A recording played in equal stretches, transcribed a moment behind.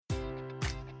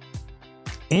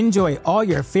Enjoy all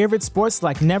your favorite sports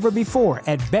like never before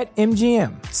at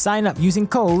BetMGM. Sign up using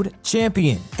code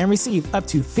CHAMPION and receive up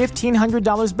to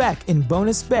 $1,500 back in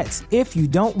bonus bets if you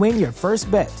don't win your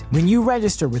first bet. When you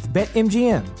register with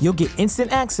BetMGM, you'll get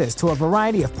instant access to a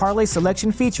variety of parlay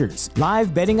selection features,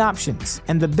 live betting options,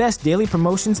 and the best daily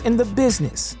promotions in the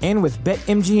business. And with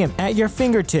BetMGM at your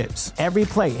fingertips, every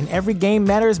play and every game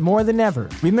matters more than ever.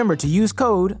 Remember to use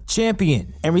code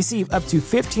CHAMPION and receive up to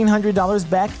 $1,500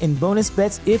 back in bonus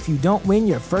bets if you don't win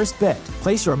your first bet.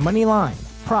 Place your money line,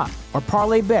 prop, or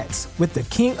parlay bets with the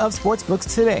king of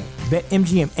sportsbooks today.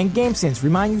 BetMGM and GameSense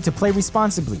remind you to play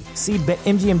responsibly. See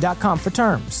BetMGM.com for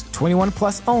terms. 21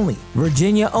 plus only.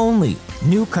 Virginia only.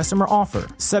 New customer offer.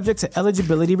 Subject to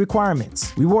eligibility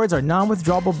requirements. Rewards are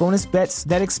non-withdrawable bonus bets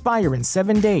that expire in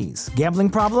 7 days. Gambling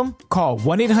problem? Call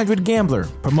 1-800-GAMBLER.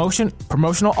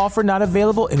 Promotional offer not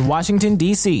available in Washington,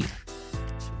 D.C.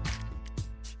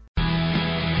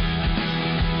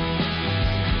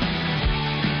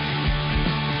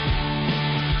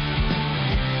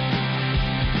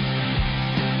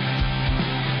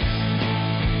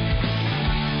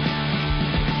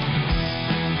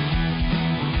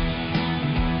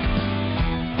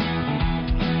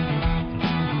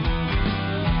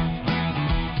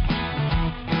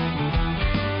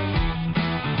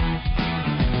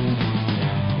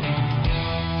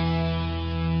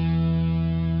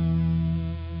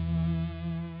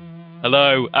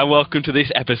 Hello and welcome to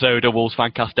this episode of Wolves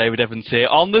Fancast. David Evans here.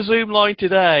 On the Zoom line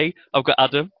today, I've got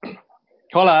Adam.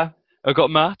 Hola. I've got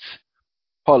Matt.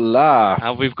 Hola.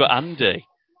 And we've got Andy.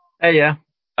 Hey, yeah.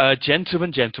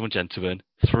 Gentlemen,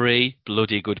 3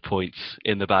 bloody good points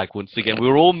in the bag once again. We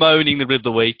were all moaning the middle of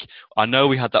the week. I know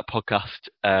we had that podcast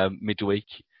midweek,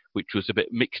 which was a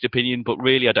bit mixed opinion, but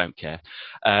really I don't care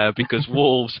because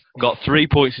Wolves got 3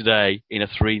 points today in a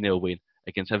 3-0 win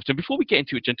against Everton. Before we get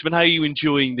into it, gentlemen, how are you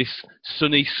enjoying this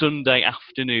sunny Sunday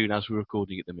afternoon as we're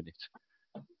recording at the minute?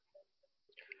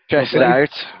 Chest out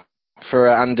for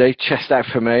Andy, chest out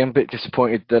for me. I'm a bit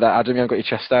disappointed that Adam, you haven't got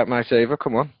your chest out, mate, either.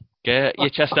 Come on. Get your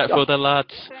chest out for the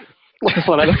lads. It's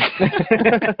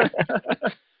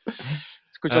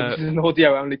good job this is an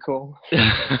audio-only call.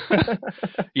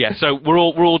 Yeah, so we're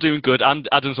all doing good. And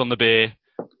Adam's on the beer.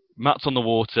 Matt's on the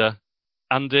water.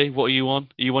 Andy, what are you on?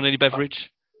 Are you on any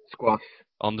beverage? Squash.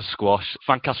 On the squash.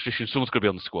 Fancast fishing, someone's going to be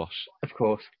on the squash. Of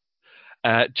course.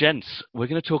 Gents, we're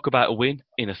going to talk about a win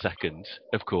in a second,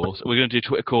 of course. We're going to do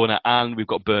Twitter Corner and we've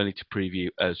got Burnley to preview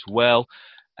as well.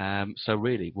 So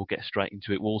really, we'll get straight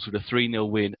into it. Wolves with a 3-0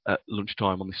 win at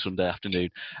lunchtime on this Sunday afternoon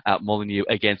at Molineux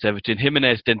against Everton.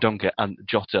 Jimenez, Dendoncker and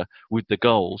Jota with the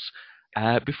goals.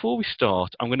 Before we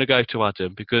start, I'm going to go to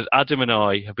Adam because Adam and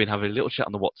I have been having a little chat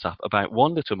on the WhatsApp about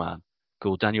one little man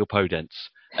called Daniel Podence.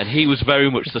 And he was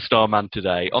very much the star man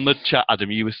today. On the chat,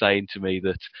 Adam, you were saying to me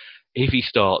that if he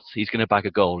starts, he's going to bag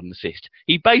a goal and assist.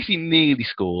 He basically nearly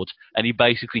scored, and he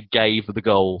basically gave the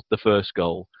goal, the first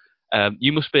goal.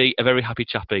 You must be a very happy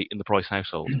chappy in the Price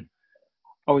household.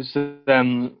 I was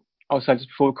saying just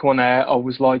before we come on air, I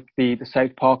was like the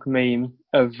South Park meme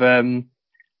of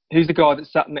who's the guy that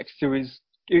sat next to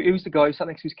who's the guy who sat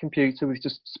next to his computer with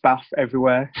just spaff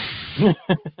everywhere?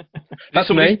 That's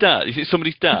somebody's dad. Is it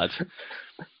somebody's dad?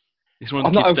 It's one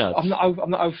of the kids' dads. I'm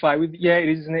not au fait with. Yeah, it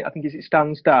is, isn't it? I think is it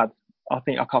Stan's dad.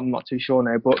 I'm not too sure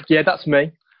now, but yeah, that's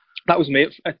me. That was me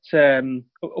at up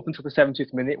until the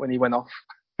 70th minute when he went off.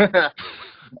 It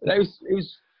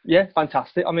was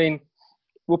fantastic. I mean,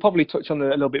 we'll probably touch on a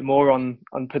little bit more on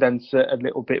Podence a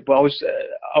little bit, but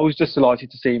I was just delighted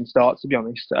to see him start. To be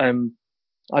honest, I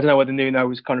don't know whether Nuno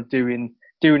was kind of doing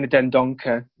a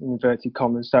Dendoncker in inverted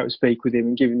commas, so to speak, with him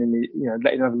and giving him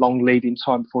letting him have a long lead in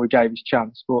time before he gave his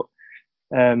chance, but.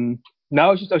 No, I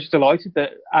was just delighted that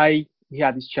A, he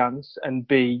had his chance, and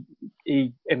B,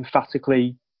 he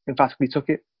emphatically took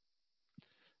it.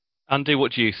 Andy,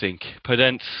 what do you think?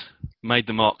 Podence made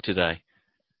the mark today.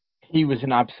 He was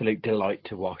an absolute delight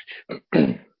to watch.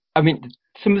 I mean,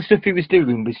 some of the stuff he was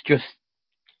doing was just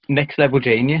next level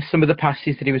genius. Some of the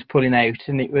passes that he was pulling out,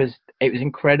 and it was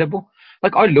incredible.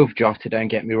 Like, I love Jota, don't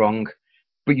get me wrong,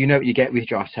 but you know what you get with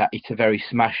Jota. It's a very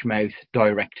smash mouth,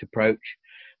 direct approach.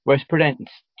 Whereas Podence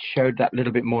showed that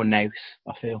little bit more nous,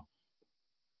 I feel.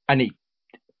 And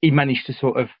he managed to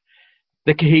sort of...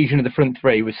 The cohesion of the front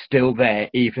three was still there,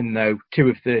 even though two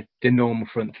of the normal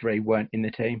front three weren't in the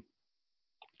team.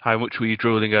 How much were you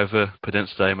drooling over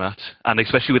Podence today, Matt? And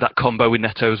especially with that combo with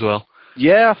Neto as well.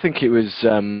 Yeah, I think it was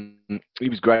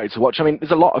great to watch. I mean,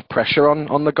 there's a lot of pressure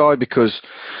on the guy because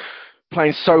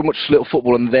playing so much little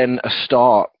football and then a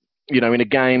start... in a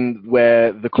game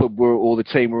where the club or the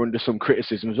team were under some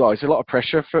criticism as well. It's a lot of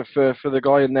pressure for the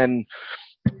guy, and then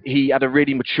he had a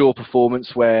really mature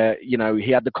performance where, you know,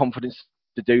 he had the confidence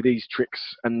to do these tricks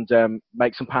and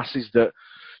make some passes that,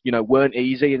 you know, weren't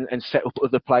easy and set up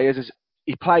other players.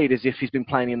 He played as if he's been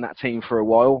playing in that team for a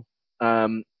while,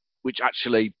 which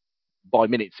actually by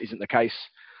minutes isn't the case.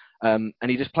 And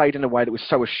he just played in a way that was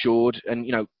so assured and,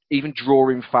 you know, even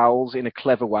drawing fouls in a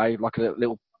clever way, like a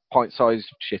little pint-sized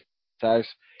shit house.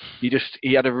 He just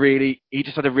had a really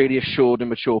assured and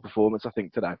mature performance, I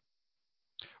think, today.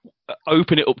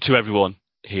 Open it up to everyone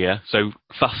here. So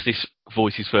fastest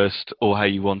voices first, or how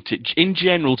you want it. In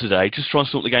general today, just try and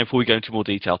sort the game before we go into more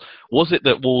detail. Was it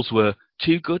that Wolves were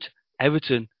too good,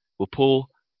 Everton were poor,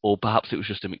 or perhaps it was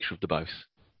just a mixture of the both?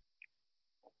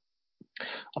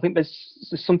 I think there's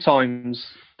sometimes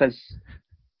there's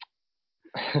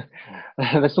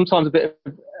sometimes a bit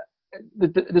of,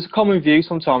 there's a common view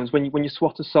sometimes when you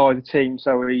swat aside a team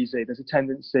so easy. There's a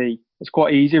tendency, it's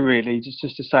quite easy really, just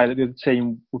to say that the other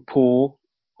team were poor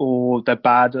or they're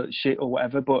bad or shit or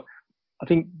whatever. But I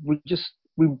think we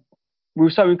were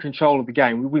so in control of the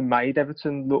game. We made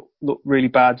Everton look really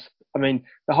bad. I mean,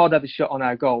 they hardly had a shot on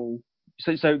our goal.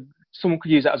 So someone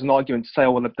could use that as an argument to say,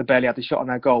 oh, well, they barely had a shot on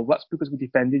our goal. That's because we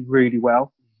defended really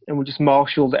well and we just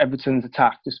marshalled Everton's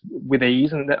attack just with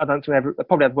ease. And I don't think they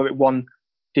probably had one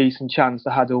decent chance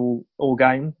they had all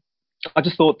game. I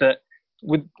just thought that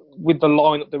with the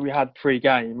lineup that we had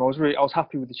pre-game, I was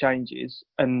happy with the changes.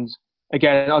 And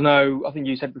again, I think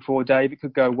you said before, Dave, it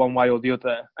could go one way or the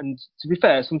other. And to be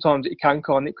fair, sometimes it can't,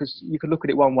 because you could look at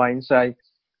it one way and say,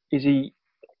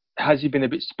 has he been a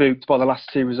bit spooked by the last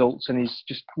two results and he's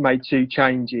just made two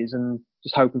changes and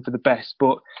just hoping for the best?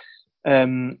 But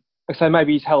I say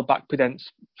maybe he's held back Podence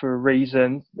for a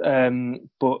reason.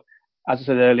 But as I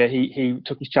said earlier, he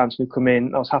took his chance to come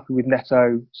in. I was happy with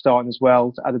Neto starting as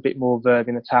well to add a bit more verve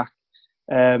in attack.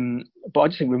 But I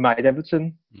just think we made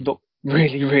Everton look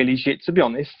really, really shit, to be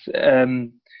honest. I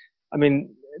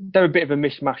mean, they're a bit of a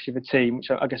mishmash of a team,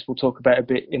 which I guess we'll talk about a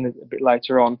bit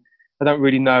later on. I don't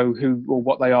really know who or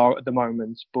what they are at the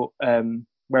moment, but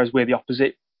whereas we're the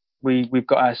opposite. We've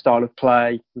got our style of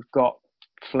play. We've got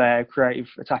flair, creative,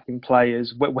 attacking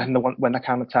players when they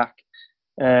can attack.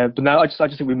 But no, I just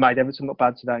think we made Everton look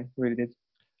bad today. Really did.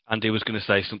 Andy was going to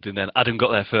say something then. Adam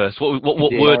got there first. What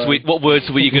words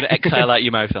were you going to exhale out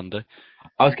your mouth, Andy?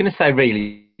 I was going to say,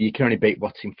 really, you can only beat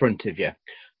what's in front of you.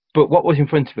 But what was in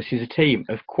front of us is a team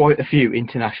of quite a few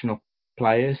international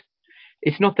players.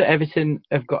 It's not that Everton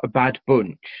have got a bad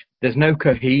bunch. There's no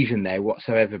cohesion there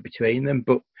whatsoever between them.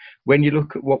 But when you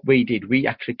look at what we did, we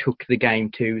actually took the game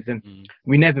to them.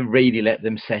 We never really let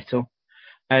them settle.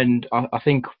 And I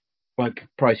think, like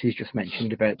Price has just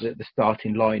mentioned about the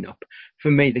starting lineup, for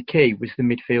me the key was the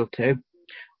midfield too,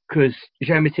 because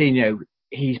Joe Moutinho,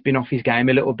 he's been off his game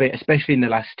a little bit, especially in the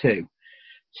last two.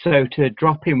 So to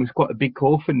drop him was quite a big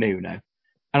call for Nuno,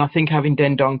 and I think having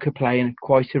Dendoncker playing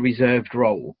quite a reserved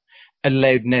role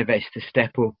allowed Neves to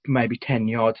step up maybe 10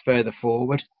 yards further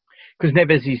forward, because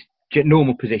Neves'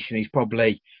 normal position is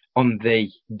probably on the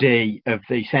D of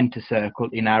the centre circle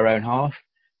in our own half.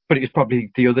 But it was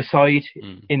probably the other side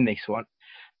in this one.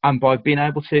 And by being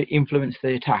able to influence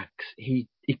the attacks, it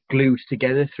glued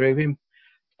together through him.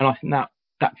 And I think that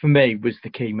for me was the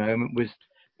key moment, was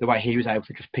the way he was able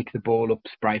to just pick the ball up,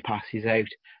 spray passes out,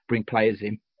 bring players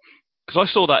in. Because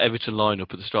I saw that Everton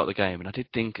lineup at the start of the game and I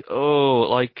did think,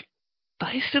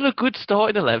 that is still a good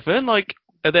starting 11.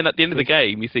 And then at the end of the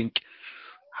game, you think,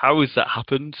 how has that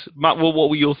happened? Matt, what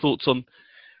were your thoughts on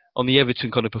the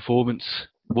Everton kind of performance?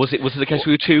 Was it the case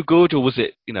we were too good, or was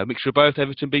it a mixture of both,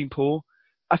 Everton being poor?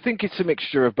 I think it's a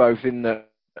mixture of both. In that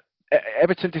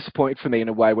Everton disappointed for me in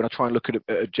a way when I try and look at it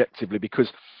objectively, because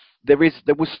there was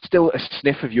still a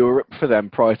sniff of Europe for them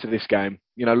prior to this game.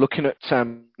 Looking at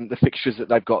the fixtures that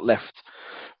they've got left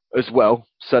as well.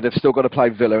 So they've still got to play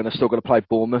Villa and they've still got to play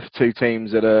Bournemouth, two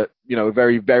teams that are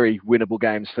very, very winnable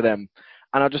games for them.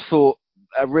 And I just thought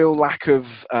a real lack of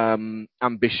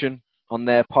ambition on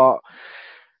their part,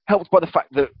 helped by the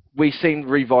fact that we seemed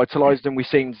revitalised and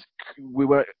we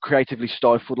weren't creatively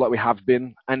stifled like we have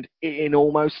been. And in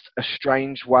almost a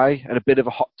strange way and a bit of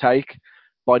a hot take,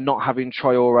 by not having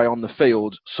Traoré on the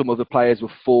field, some of the players were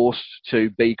forced to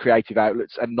be creative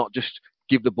outlets and not just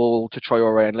give the ball to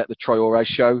Traoré and let the Traoré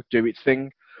show do its thing.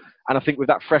 And I think with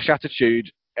that fresh attitude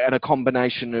and a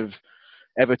combination of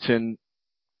Everton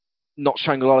not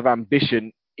showing a lot of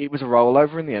ambition, it was a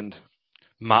rollover in the end.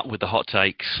 Matt with the hot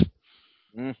takes.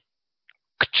 Probably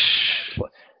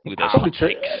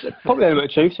a little bit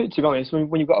of truth to it, to be honest.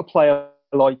 When you've got a player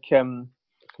like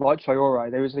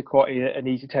Traoré, there is quite an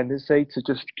easy tendency to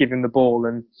just give him the ball,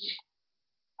 and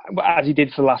as he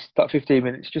did for the last 15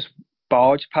 minutes, just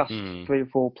barge past 3 or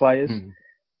 4 players.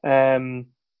 So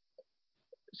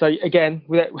again,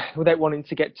 without wanting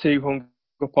to get too hung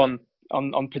up on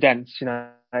Podence,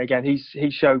 again,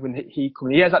 he's showed when he come.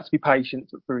 He has had to be patient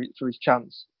for his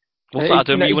chance. What's that,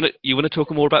 Adam? You want to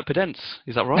talk more about Podence?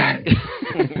 Is that right?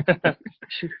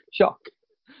 Shock.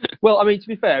 Well, I mean, to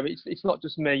be fair, it's not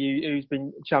just me who's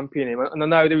been championing him, and I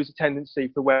know there is a tendency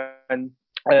for when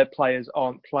players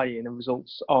aren't playing and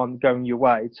results aren't going your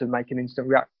way to make an instant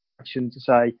reaction to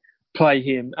say play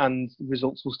him and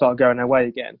results will start going our way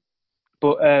again.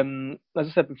 But as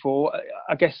I said before,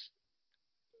 I guess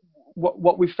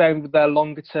what we've found with their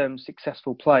longer term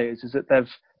successful players is that they've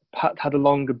had a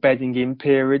longer bedding in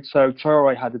period. So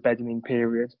Traore had a bedding in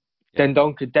period. Yeah.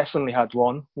 Dendoncker definitely had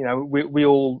one. We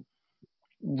all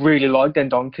really like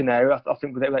Dendoncker now. I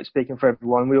think without speaking for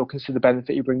everyone, we all consider the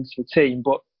benefit he brings to the team.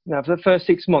 But for the first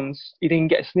 6 months, he didn't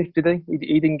get a sniff, did he?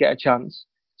 He didn't get a chance.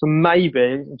 So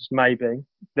maybe, just maybe,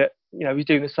 that he's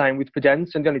doing the same with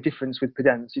Podence. And the only difference with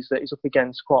Podence is that he's up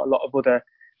against quite a lot of other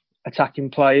attacking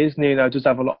players. Nuno does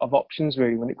have a lot of options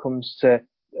really when it comes to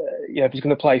if he's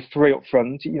going to play three up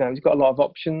front. He's got a lot of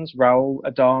options: Raul,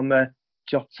 Adama,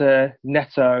 Jota,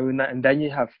 Neto, and then you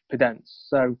have Podence.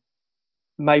 So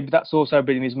maybe that's also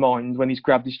been in his mind when he's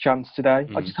grabbed his chance today.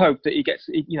 I just hope that he gets,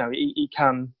 he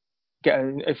can get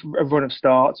a run of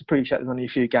starts. I appreciate there's only a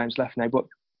few games left now, but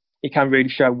he can really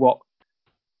show what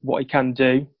he can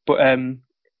do. But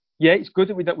it's good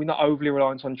that we're not overly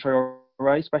reliant on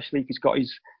Traore, especially if he's got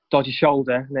his dodgy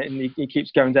shoulder and he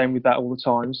keeps going down with that all the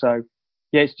time. So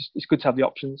yeah, it's good to have the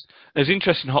options. There's an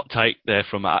interesting hot take there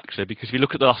from Matt, actually, because if you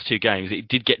look at the last two games, it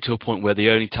did get to a point where the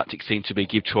only tactic seemed to be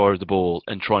give Traore the ball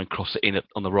and try and cross it in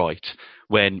on the right,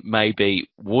 when maybe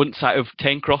once out of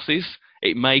 10 crosses,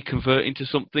 it may convert into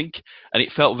something. And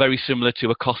it felt very similar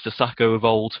to a Costa Sacco of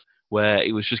old, where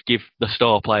it was just give the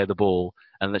star player the ball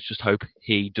and let's just hope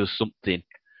he does something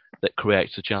that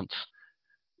creates a chance.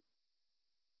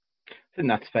 I think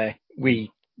that's fair. We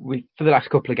for the last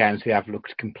couple of games we have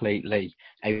looked completely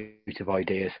out of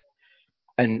ideas,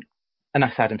 and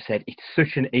as Adam said, it's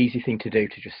such an easy thing to do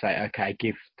to just say, okay,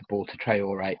 give the ball to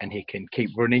Traore and he can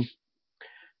keep running.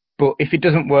 But if it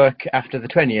doesn't work after the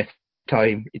 20th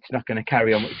time, it's not going to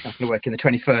carry on. It's not going to work in the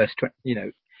 21st.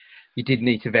 You did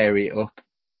need to vary it up,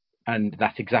 and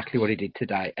that's exactly what he did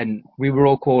today. And we were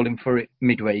all calling for it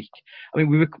midweek. I mean,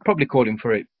 we were probably calling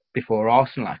for it before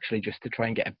Arsenal, actually, just to try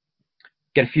and get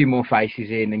a few more faces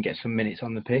in and get some minutes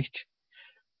on the pitch.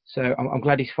 So I'm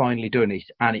glad he's finally done it,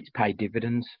 and it's paid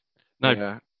dividends. No,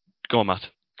 yeah. Go on, Matt.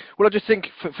 Well, I just think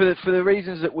for the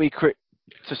reasons that we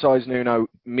criticise Nuno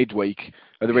midweek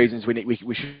are the reasons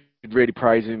we should really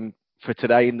praise him for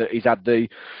today, in that he's had the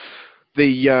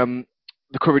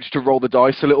courage to roll the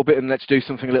dice a little bit and let's do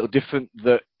something a little different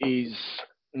that is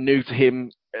new to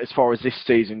him as far as this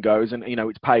season goes, and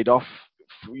it's paid off.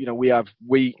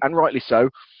 We and rightly so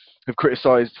have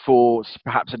criticised for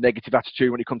perhaps a negative attitude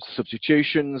when it comes to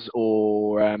substitutions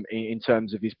or in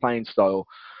terms of his playing style.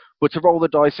 But to roll the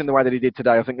dice in the way that he did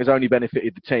today, I think has only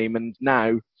benefited the team, and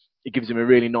now it gives him a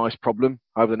really nice problem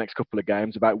over the next couple of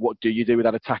games about what do you do with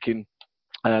that attacking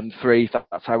three, if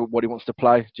that's what he wants to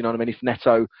play. Do you know what I mean? If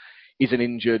Neto isn't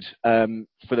injured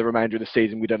for the remainder of the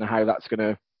season, we don't know how that's going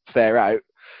to fare out.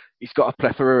 He's got a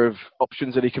plethora of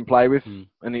options that he can play with, and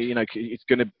it's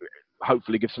going to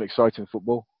hopefully give some exciting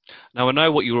football. Now, I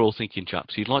know what you're all thinking,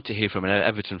 chaps. You'd like to hear from an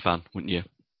Everton fan, wouldn't you?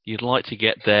 You'd like to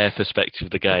get their perspective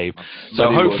of the game.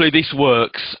 So hopefully this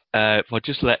works. If I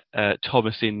just let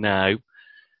Thomas in now.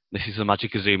 This is the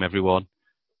magic of Zoom, everyone.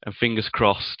 And fingers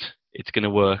crossed, it's going to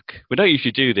work. We don't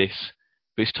usually do this,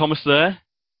 but is Thomas there?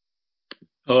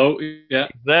 Hello, yeah.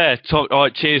 There. All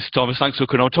right, cheers, Thomas. Thanks for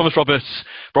coming on. Thomas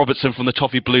Robertson from the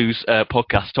Toffee Blues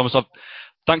podcast. Thomas,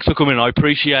 thanks for coming on. I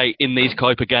appreciate in these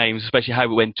type of games, especially how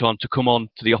it went on, to come on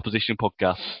to the opposition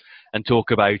podcast and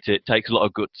talk about it. It takes a lot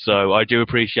of guts, so I do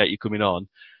appreciate you coming on.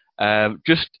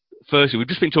 Just firstly, we've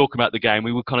just been talking about the game.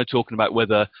 We were kind of talking about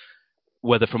whether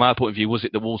from our point of view, was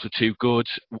it the Wolves were too good,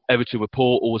 Everton were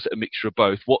poor, or was it a mixture of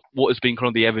both? What has been kind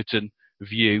of the Everton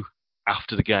view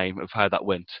after the game of how that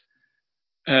went?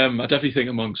 I definitely think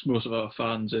amongst most of our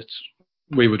fans,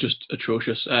 we were just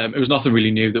atrocious. It was nothing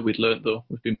really new that we'd learnt, though.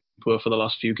 We've been poor for the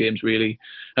last few games, really.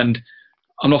 And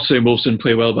I'm not saying Wolves didn't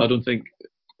play well, but I don't think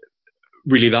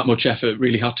really that much effort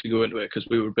really had to go into it because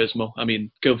we were abysmal. I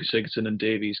mean, Gylfi-Sigurdsson and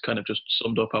Davies kind of just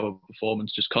summed up our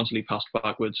performance, just constantly passed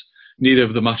backwards. Neither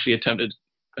of them actually attempted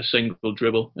a single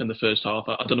dribble in the first half.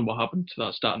 I don't know what happened to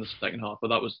that start in the second half, but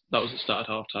that was the start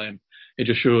at half time. It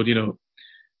just showed,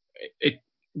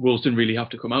 Wolves didn't really have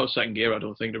to come out of second gear, I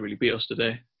don't think, to really beat us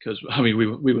today. Because, I mean,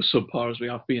 we were subpar as we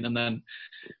have been. And then,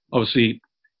 obviously,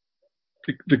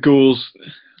 the goals,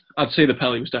 I'd say the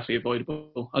penalty was definitely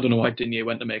avoidable. I don't know why Digne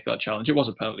went to make that challenge. It was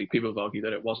a penalty. People have argued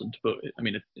that it wasn't, but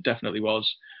it definitely was.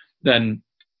 Then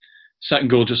second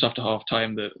goal just after half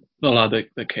time, the lad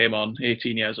that came on,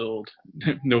 18 years old,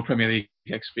 no Premier League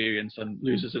experience, and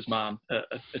loses his man,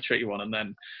 a tricky one. And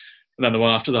then the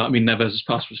one after that, Neves'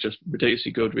 pass was just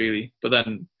ridiculously good, really. But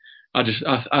then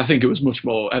I think it was much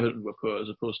more Everton were poor as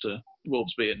opposed to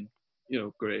Wolves being,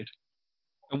 great.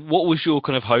 And what was your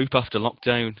kind of hope after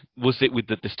lockdown? Was it with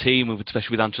this team,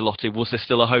 especially with Ancelotti, was there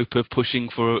still a hope of pushing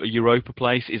for a Europa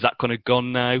place? Is that kind of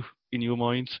gone now in your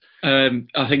minds? I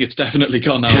think it's definitely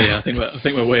gone now. Yeah, I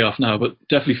think we're way off now. But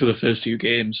definitely for the first few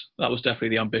games, that was definitely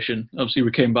the ambition. Obviously,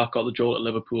 we came back, got the draw at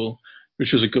Liverpool,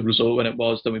 which was a good result when it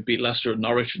was. Then we beat Leicester and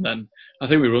Norwich, and then I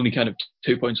think we were only kind of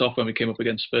 2 points off when we came up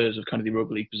against Spurs of kind of the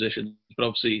Europa League position. But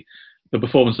obviously, the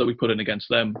performance that we put in against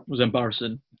them was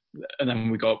embarrassing. And then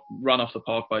we got ran off the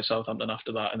park by Southampton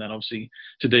after that. And then obviously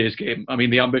today's game,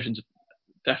 the ambition's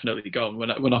definitely gone.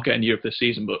 We're not getting Europe this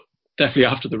season, but definitely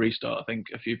after the restart, I think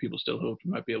a few people still hope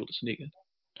we might be able to sneak in.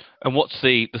 And what's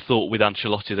the thought with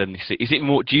Ancelotti then? Is it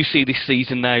more? Do you see this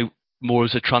season now more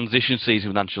as a transition season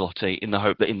with Ancelotti, in the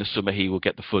hope that in the summer he will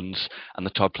get the funds and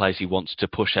the type of players he wants to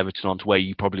push Everton on to where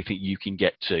you probably think you can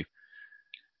get to?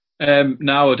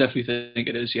 Now I definitely think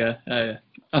it is, yeah.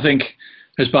 I think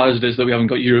as bad as it is that we haven't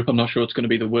got Europe, I'm not sure it's going to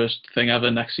be the worst thing ever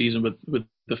next season with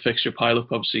the fixture pile-up.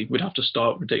 Obviously, we'd have to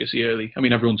start ridiculously early.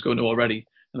 Everyone's going to already.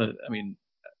 And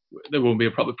there won't be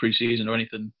a proper pre-season or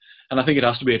anything. And I think it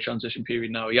has to be a transition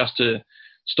period now. He has to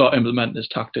start implementing his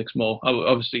tactics more.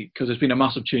 Obviously, because there's been a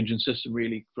massive change in system,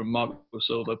 really, from Marco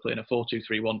Silva playing a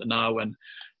 4-2-3-1 to now. And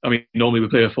normally we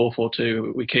play a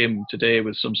 4-4-2. We came today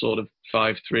with some sort of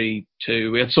 5-3-2.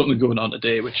 We had something going on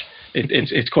today, which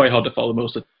it's quite hard to follow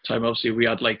most of the time. Obviously, we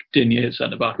had like Digne at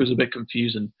centre back. It was a bit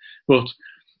confusing, but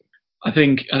I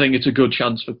think it's a good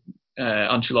chance for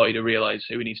Ancelotti to realise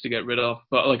who he needs to get rid of.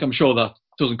 But I'm sure that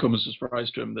doesn't come as a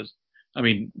surprise to him.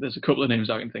 There's a couple of names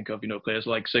I can think of, players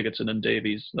like Sigurdsson and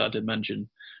Davies that I did mention.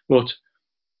 But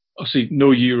obviously,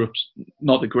 no Europe's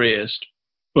not the greatest,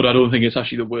 but I don't think it's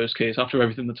actually the worst case. After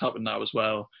everything that's happened now as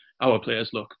well, our players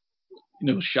look,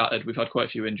 shattered. We've had quite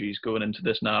a few injuries going into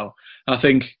this now. I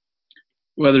think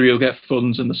whether he'll get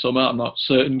funds in the summer, I'm not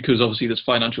certain, because obviously there's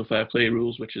financial fair play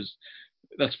rules,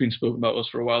 that's been spoken about us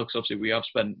for a while, because obviously we have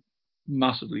spent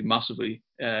massively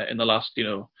in the last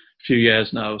few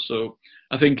years now. So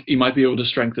I think he might be able to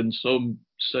strengthen some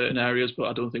certain areas, but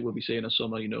I don't think we'll be seeing a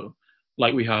summer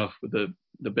like we have with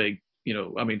the big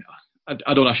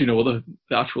I don't actually know what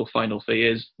the actual final fee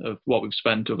is of what we've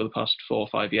spent over the past 4 or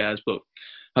 5 years, but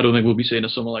I don't think we'll be seeing a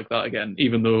summer like that again,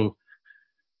 even though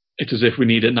it's as if we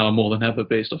need it now more than ever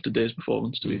based off today's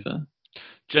performance, to be fair.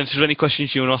 Gents, is there any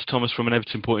questions you want to ask Thomas from an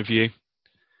Everton point of view?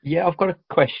 Yeah, I've got a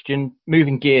question,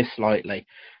 moving gears slightly.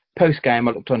 Post-game,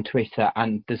 I looked on Twitter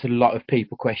and there's a lot of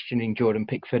people questioning Jordan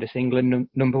Pickford as England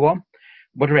number one.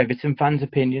 What are Everton fans'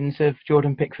 opinions of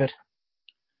Jordan Pickford?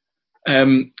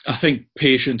 I think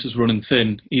patience is running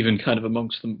thin, even kind of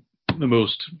amongst the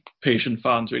most patient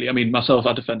fans, really. Myself,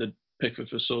 I defended Pickford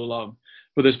for so long,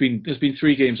 but there's been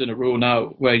 3 games in a row now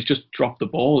where he's just dropped the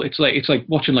ball. It's like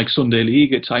watching Sunday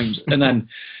League at times, and then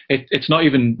it's not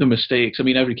even the mistakes.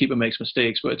 Every keeper makes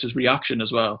mistakes, but it's his reaction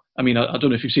as well. I don't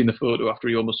know if you've seen the photo after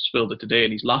he almost spilled it today,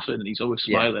 and he's laughing and he's always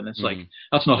smiling. Yeah. It's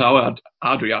that's not how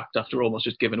I'd react after almost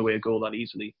just giving away a goal that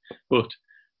easily. But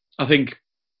I think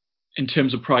in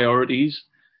terms of priorities,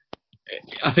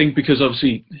 I think because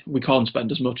obviously we can't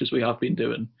spend as much as we have been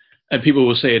doing, and people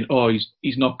were saying, oh,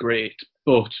 he's not great,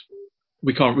 but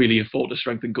we can't really afford to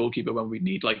strengthen goalkeeper when we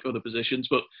need other positions.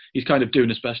 But he's kind of doing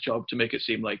his best job to make it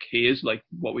seem like he is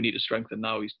what we need to strengthen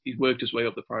now. He's worked his way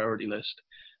up the priority list,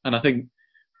 and I think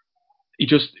he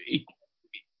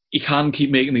can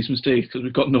keep making these mistakes because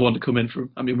we've got no one to come in for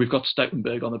him. We've got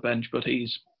Stecklenburg on the bench, but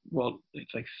he's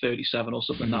 37 or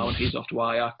something now, and he's off to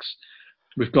Ajax.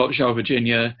 We've got João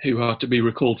Virginia, who had to be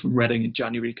recalled from Reading in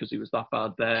January because he was that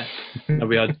bad there. And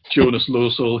we had Jonas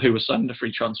Losol, who was signed a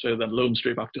free transfer, then loaned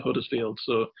straight back to Huddersfield.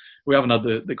 So we haven't had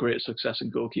the greatest success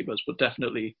in goalkeepers, but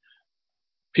definitely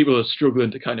people are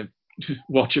struggling to kind of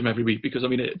watch him every week because,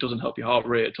 it doesn't help your heart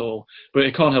rate at all. But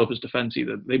it can't help his defence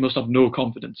either. They must have no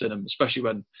confidence in him, especially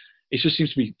when it just seems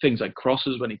to be things like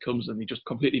crosses when he comes and he just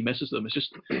completely misses them. It's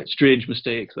just strange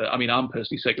mistakes. I'm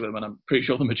personally sick of them, and I'm pretty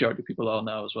sure the majority of people are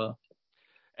now as well.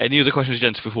 Any other questions,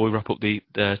 gents, before we wrap up the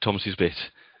Thomas's bit?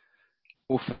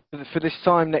 Well, for this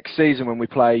time next season when we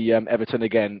play Everton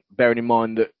again, bearing in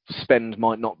mind that spend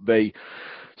might not be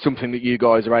something that you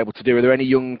guys are able to do, are there any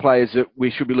young players that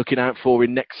we should be looking out for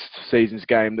in next season's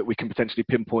game that we can potentially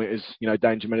pinpoint as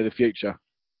danger men of the future?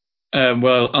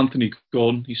 Well, Anthony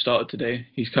Gordon, he started today.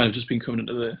 He's kind of just been coming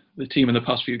into the team in the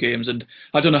past few games, and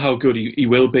I don't know how good he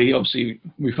will be. Obviously,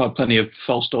 we've had plenty of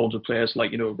false dawns of players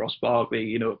like, Ross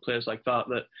Barkley, players like that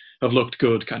have looked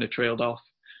good, kind of trailed off.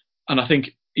 And I think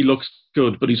he looks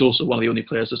good, but he's also one of the only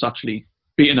players that's actually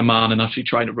beating a man and actually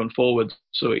trying to run forward.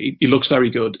 So he looks very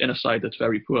good in a side that's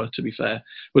very poor, to be fair.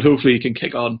 But hopefully he can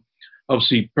kick on.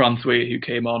 Obviously, Branthwaite, who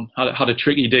came on, had a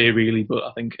tricky day, really, but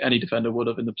I think any defender would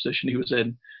have in the position he was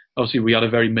in. Obviously, we had a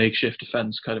very makeshift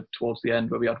defence kind of towards the end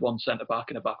where we had one centre-back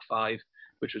and a back five,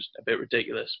 which was a bit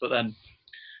ridiculous. But then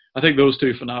I think those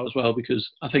two for now as well, because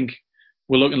I think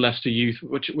we're looking less to youth,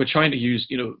 which we're trying to use,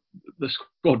 the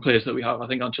squad players that we have. I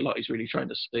think Ancelotti's really trying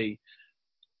to see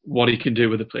what he can do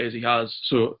with the players he has.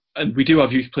 So, and we do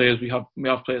have youth players. We have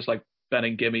players like Ben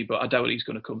and Gimme, but I doubt he's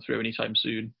going to come through anytime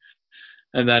soon.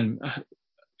 And then,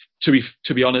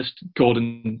 to be honest,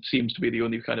 Gordon seems to be the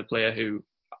only kind of player who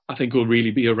I think will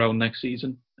really be around next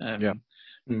season.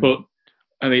 But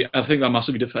I mean, I think that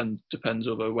massively depends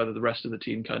over whether the rest of the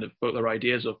team kind of put their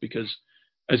ideas up, because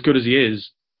as good as he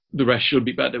is, the rest should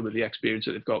be better with the experience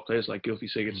that they've got, players like Gylfi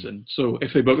Sigurdsson. So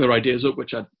if they book their ideas up,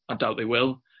 which I doubt they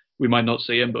will, we might not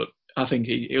see him, but I think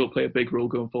he'll play a big role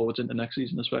going forwards into next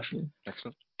season, especially.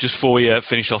 Excellent. Just before we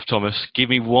finish off, Thomas, give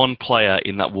me one player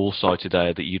in that Wolves side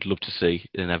today that you'd love to see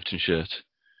in an Everton shirt.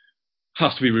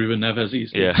 Has to be Ruben Neves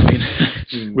easily. Yeah.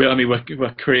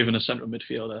 We're craving a central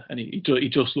midfielder, and he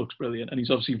just looks brilliant, and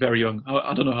he's obviously very young.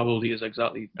 I don't know how old he is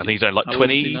exactly. I think he's only like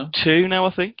 22 now,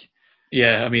 I think.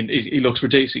 Yeah, I mean, he looks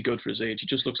ridiculously good for his age. He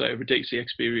just looks like a ridiculously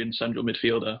experienced central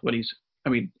midfielder when he's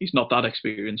not that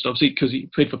experienced, obviously, because he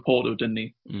played for Porto, didn't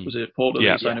he? Was it Porto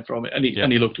that he signed him from? And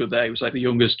he looked good there. He was like the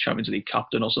youngest Champions League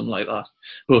captain or something like that.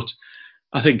 But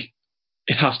I think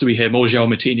it has to be him or João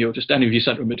Moutinho, just any of your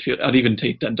central midfield. I'd even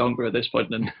take Dendoncker at this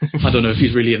point, and I don't know if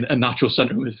he's really a natural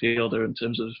central midfielder in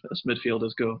terms of as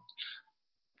midfielders go.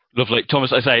 Lovely.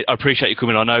 Thomas, I appreciate you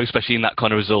coming on. I know, especially in that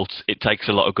kind of result, it takes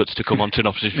a lot of guts to come onto an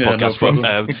opposition podcast. No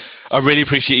problem. But I really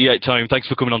appreciate your time. Thanks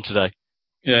for coming on today.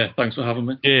 Yeah, thanks for having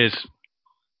me. Cheers.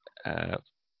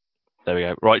 There we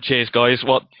go. Right, cheers, guys.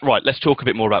 Right, let's talk a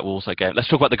bit more about Wolves again. Let's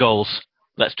talk about the goals.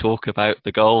 Let's talk about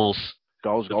the goals.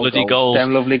 Goals.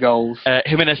 Damn lovely goals.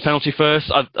 Jimenez penalty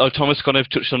first. Thomas kind of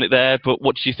touched on it there, but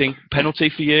what do you think? Penalty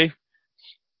for you?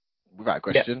 Without a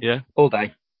question. Yeah. All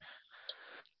day.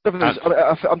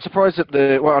 I'm surprised that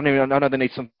I know they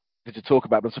need something to talk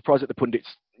about, but I'm surprised that the pundits,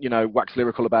 wax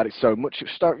lyrical about it so much.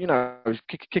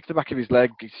 Kicked the back of his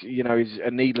leg. Is a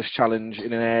needless challenge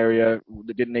in an area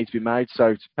that didn't need to be made. So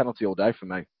it's a penalty all day for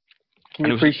me. Can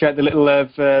you appreciate the little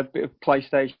bit of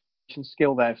PlayStation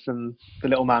skill there from the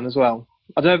little man as well?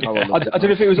 I don't know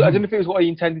if it was what he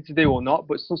intended to do or not,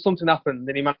 but something happened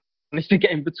and he managed to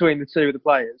get in between the two of the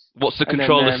players. What's the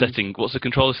controller setting? What's the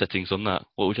controller settings on that?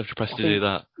 What would you have to press to do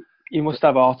that? You must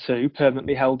have R2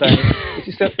 permanently held down.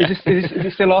 Is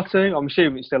it still R2? I'm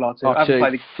assuming it's still R2. I haven't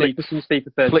played the FIFA since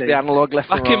FIFA 13. Flick the analog left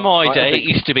Back and right. in my day, it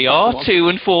used to be R2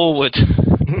 and forward.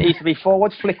 It used to be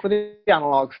forward flick with the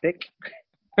analog stick.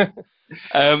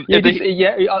 I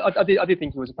did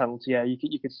think it was a penalty. Yeah, you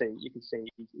could see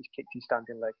he's kicked his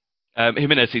standing leg.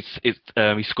 Jimenez,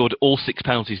 he scored all 6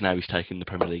 penalties now he's taken in the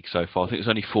Premier League so far. I think there's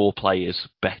only 4 players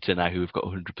better now who have got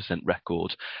 100%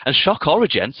 record. And shock horror,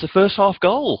 gents, the first half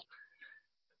goal.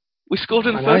 We scored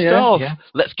in the first half. Yeah.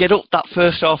 Let's get up that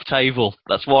first half table.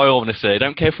 That's what I want to see. I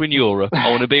don't care if we're in Europe. I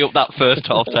want to be up that first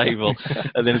half table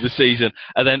at the end of the season.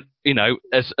 And then,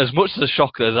 as much as a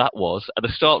shocker as that was, at the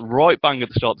start, right bang at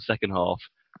the start of the second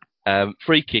half,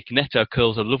 free kick, Neto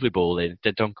curls a lovely ball in,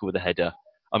 Dendoncker with a header.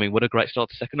 I mean, what a great start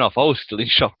to the second half. I was still in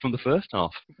shock from the first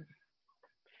half.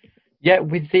 Yeah,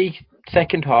 with the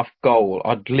second half goal,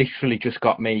 I'd literally just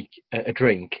got me a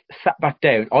drink, sat back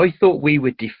down. I thought we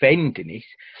were defending it,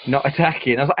 not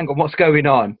attacking. I was like, hang on, what's going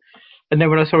on? And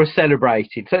then when I saw us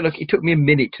celebrating, so look, it took me a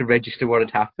minute to register what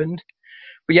had happened.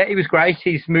 But yeah, it was great.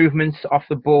 His movements off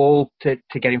the ball to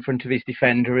get in front of his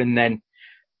defender, and then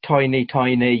tiny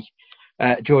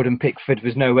Jordan Pickford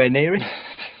was nowhere near it.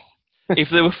 If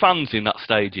there were fans in that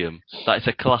stadium, that is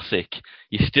a classic.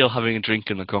 You're still having a drink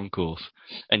in the concourse,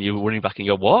 and you're running back and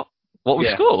you go, "What? What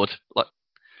we scored?" Like,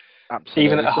 absolutely.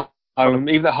 Even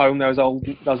at home, those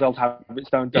old habits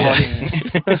don't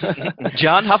die.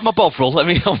 Jan, have my bovril. I'm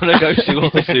going to go see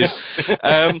what this is.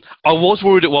 I was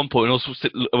worried at one point, and also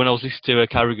when I was listening to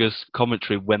Carragher's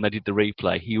commentary when they did the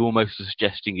replay, he almost was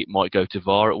suggesting it might go to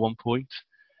VAR at one point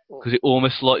because it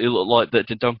almost slightly looked like that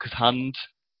Donker's hand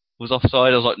was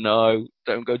offside. I was like, no,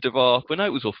 don't go to VAR. But no, it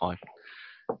was all fine.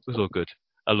 It was all good.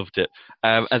 I loved it.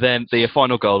 And then the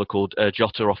final goal called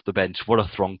Jota off the bench. What a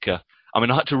thronker. I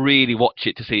mean, I had to really watch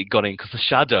it to see it got in because the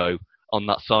shadow on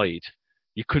that side.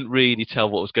 You couldn't really tell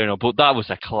what was going on, but that was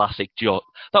a classic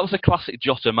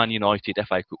Jota Man United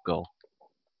FA Cup goal.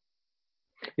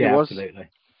 Yeah, It was. absolutely.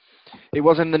 It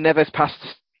was in the Neves pass,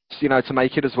 to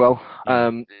make it as well.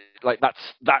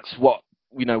 That's what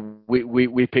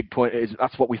we pinpoint is.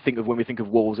 That's what we think of when we think of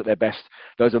Wolves at their best.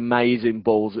 Those amazing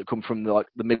balls that come from the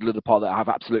middle of the park that have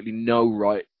absolutely no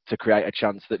right to create a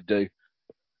chance that do.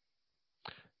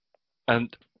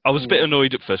 And I was a bit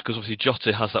annoyed at first because obviously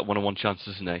Jota has that one-on-one chance,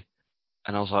 doesn't he?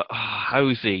 And I was like, how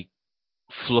is he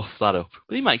fluff that up?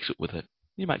 But he makes up with it.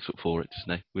 He makes up for it,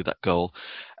 doesn't he, with that goal?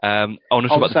 I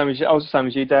was the same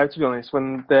as you, Dave, to be honest.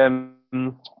 When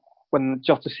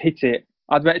Jota hit it,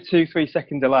 I'd wait a 2-3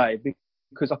 second delay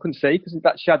because I couldn't see, because of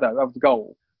that shadow of the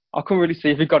goal. I couldn't really see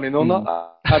if it got in or not. I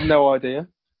had no idea.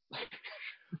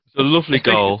 It's a lovely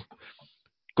goal.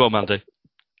 Go on, Mandy.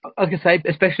 I was going to say,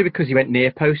 especially because he went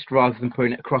near post rather than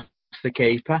putting it across the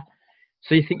keeper.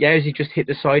 So you think, has he just hit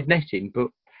the side netting? But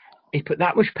he put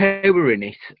that much power in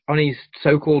it on his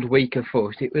so-called weaker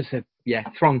foot. It was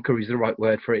thronker is the right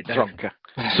word for it. Thronker.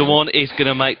 Someone is going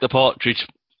to make the Partridge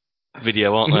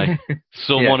video, aren't they?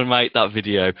 Someone will make that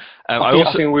video.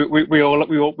 I think we all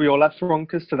had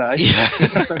thronkers today. Yeah.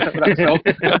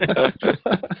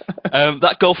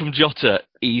 That goal from Jota,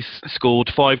 he's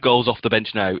scored 5 goals off the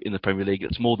bench now in the Premier League.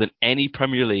 It's more than any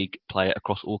Premier League player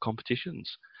across all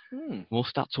competitions. More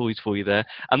statoids for you there.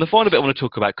 And the final bit I want to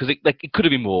talk about, because it could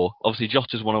have been more. Obviously,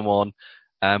 Jota's one-on-one,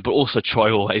 but also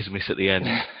Troy always miss at the end.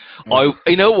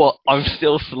 You know what? I'm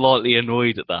still slightly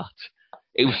annoyed at that.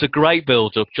 It was a great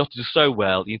build-up. Jota does so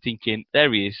well. You're thinking,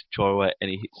 there he is, Troy, and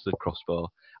he hits the crossbar.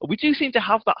 We do seem to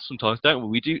have that sometimes, don't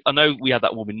we? I know we had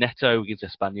that one with Neto against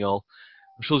Espanyol.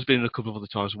 I'm sure there's been a couple of other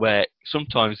times where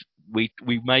sometimes we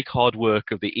make hard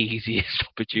work of the easiest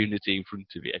opportunity in front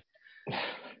of you.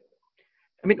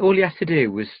 I mean, all he had to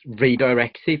do was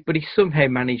redirect it, but he somehow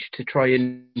managed to try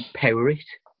and power it.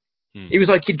 It was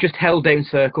like he'd just held down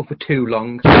circle for too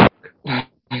long.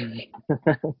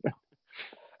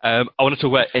 I want to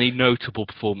talk about any notable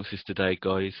performances today,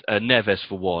 guys. Neves,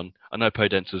 for one. I know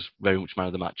Podence was very much man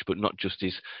of the match, but not just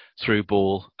his through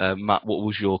ball. Matt, what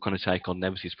was your kind of take on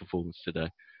Neves' performance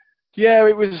today? Yeah,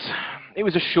 it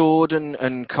was assured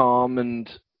and calm, and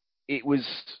it was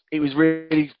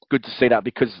really good to see that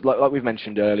because, like we've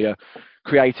mentioned earlier,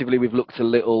 creatively we've looked a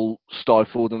little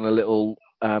stifled and a little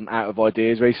out of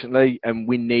ideas recently, and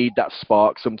we need that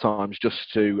spark sometimes just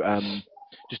to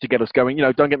get us going.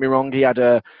 Don't get me wrong, he had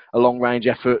a long range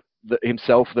effort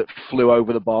himself that flew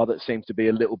over the bar that seems to be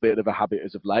a little bit of a habit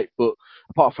as of late. But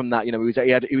apart from that, it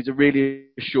was a really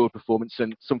assured performance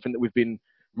and something that we've been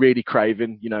really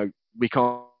craving. We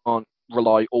can't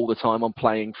rely all the time on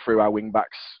playing through our wing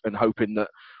backs and hoping that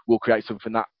we'll create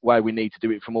something that way. We need to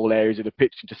do it from all areas of the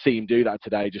pitch, and to see him do that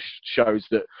today just shows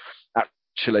that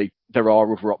actually there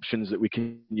are other options that we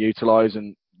can utilise,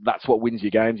 and that's what wins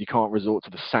your games. You can't resort to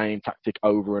the same tactic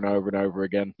over and over and over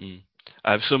again.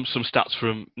 Some stats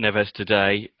from Neves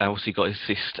today. Obviously got his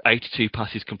assist, 82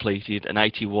 passes completed, and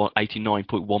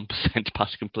 89.1%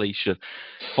 pass completion,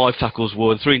 5 tackles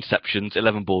won, 3 interceptions,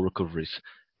 11 ball recoveries.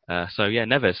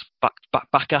 Neves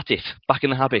back at it, back in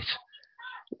the habit.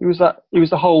 It was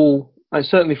the whole, and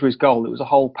certainly for his goal, it was a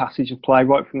whole passage of play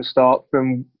right from the start,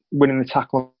 from winning the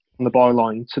tackle on the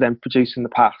byline to then producing the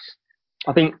pass.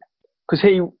 I think because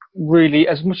he really,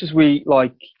 as much as we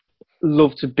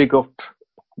love to big up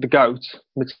the GOAT,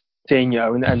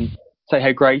 Moutinho, and say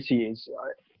how great he is,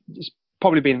 it's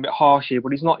probably been a bit harsh here,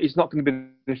 but he's not going to be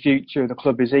the future of the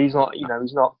club, is he? He's not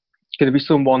going to be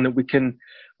someone that we can't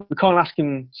ask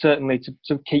him certainly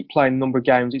to keep playing the number of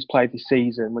games he's played this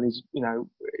season when he's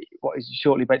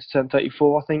shortly about to turn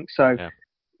 34, I think. So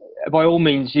by all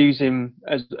means use him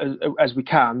as we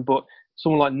can, but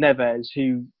someone like Neves,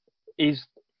 who is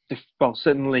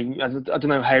certainly, I don't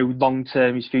know how long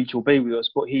term his future will be with us,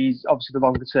 but he's obviously the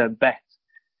longer term bet.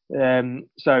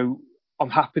 So I'm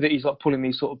happy that he's pulling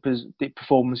these sort of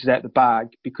performances out of the bag,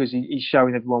 because he's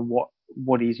showing everyone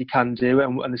what it is he can do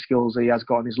and the skills that he has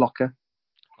got in his locker.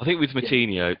 I think with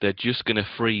Moutinho, they're just going to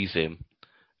freeze him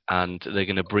and they're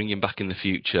going to bring him back in the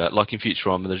future. Like in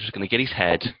Futurama, they're just going to get his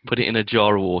head, put it in a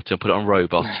jar of water, put it on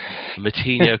robot.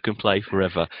 Moutinho can play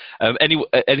forever.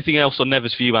 Anything else on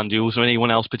Neves for you, Andy? Was there anyone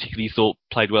else particularly you thought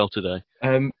played well today?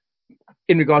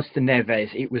 In regards to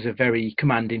Neves, it was a very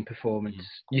commanding performance.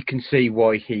 You can see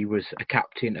why he was a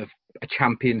captain of a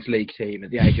Champions League team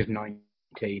at the age of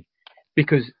 19.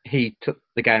 Because he took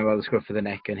the game by the scruff of the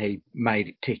neck and he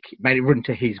made it run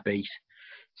to his beat.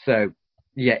 So,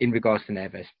 yeah, in regards to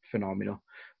Neves, phenomenal.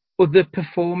 Other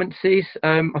performances,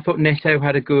 I thought Neto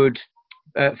had a good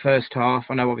first half.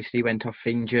 I know obviously he went off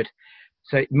injured,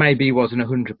 So maybe he wasn't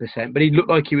 100%, but he looked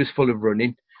like he was full of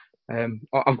running.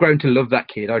 I've grown to love that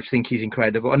kid. I just think he's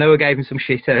incredible. I know I gave him some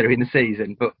shit earlier in the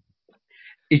season, but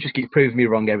he just keeps proving me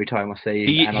wrong every time I see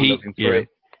him, and I love him for it.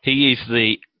 He is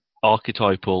the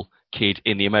archetypal kid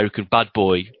in the American bad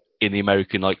boy in the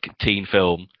American teen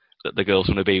film that the girls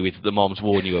want to be with. The moms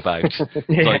warn you about. It's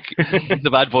like he's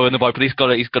the bad boy on the bike, but he's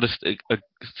got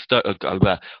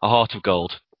a heart of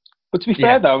gold. But to be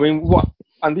fair, though, I mean, what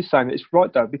Andy's saying is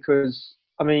right though, because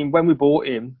I mean, when we bought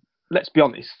him, let's be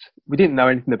honest, we didn't know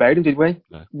anything about him, did we?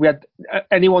 No. We had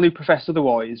anyone who professed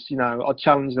otherwise, I'd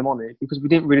challenge them on it because we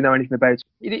didn't really know anything about him.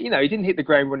 He didn't hit the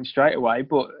ground running straight away,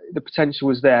 but the potential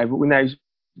was there. But we're now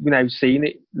seeing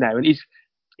it now, and he's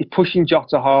pushing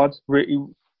Jota hard really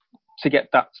to get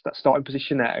that starting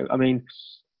position now. I mean,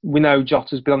 we know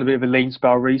Jota's been on a bit of a lean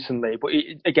spell recently, but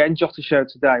again, Jota showed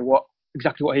today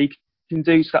exactly what he can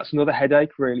do. So that's another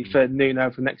headache really for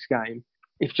Nuno for the next game.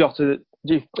 If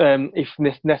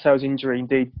Neto's injury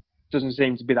indeed doesn't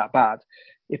seem to be that bad,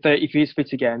 if he's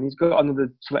fit again, he's got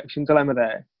another selection dilemma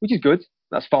there, which is good.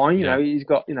 That's fine. He's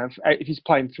got if he's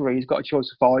playing 3, he's got a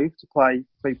choice of 5 to play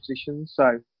 3 positions.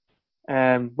 So,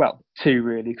 2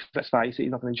 really. Cause let's face it,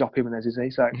 he's not going to drop Jimenez, is he?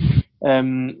 So,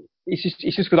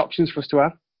 it's just good options for us to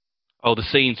have. Oh, the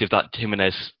scenes if that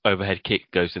Jimenez overhead kick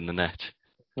goes in the net.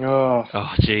 Oh,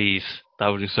 jeez. That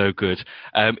would be so good.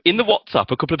 In the WhatsApp,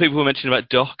 a couple of people were mentioning about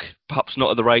Doc, perhaps not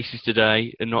at the races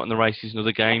today and not in the races in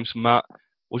other games. Matt,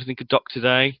 what do you think of Doc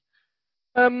today?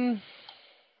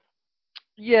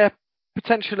 Yeah,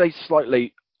 potentially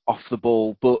slightly off the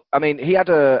ball, but I mean, he had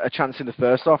a chance in the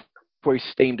first half where he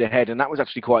steamed ahead, and that was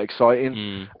actually quite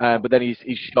exciting. But then his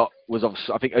shot was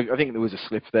obviously, I think there was a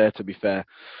slip there, to be fair.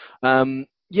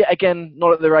 Yeah, again,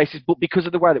 not at the races, but because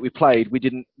of the way that we played, we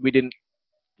didn't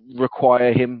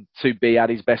require him to be at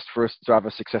his best for us to have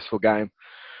a successful game.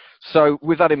 So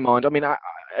with that in mind, I mean, I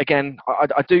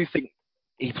do think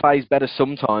he plays better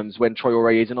sometimes when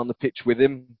Traoré isn't on the pitch with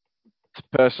him,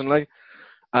 personally.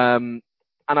 And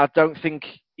I don't think,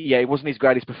 it wasn't his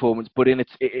greatest performance, but in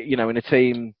a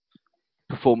team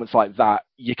performance like that,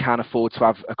 you can afford to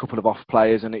have a couple of off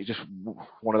players, and it's just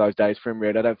one of those days for him,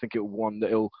 really. I don't think it'll one that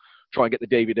he'll try and get the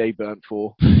DVD burnt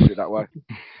for, put it that way.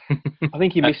 I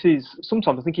think he misses,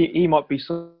 sometimes I think he might be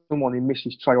someone who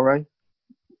misses Traoré,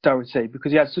 Doherty,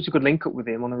 because he had such a good link up with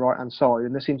him on the right hand side,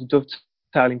 and they seem to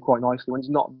dovetail him quite nicely when he's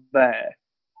not there.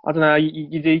 I don't know,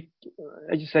 you do,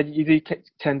 as you said, you do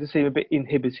tend to seem a bit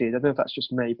inhibited. I don't know if that's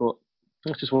just me, but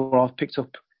that's just what I've picked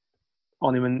up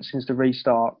on him and since the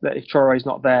restart, that if Traoré's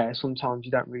not there, sometimes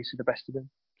you don't really see the best of him.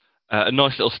 A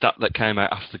nice little stat that came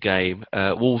out after the game.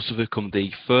 Wolves have become the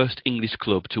first English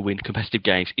club to win competitive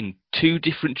games in 2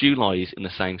 different Julys in the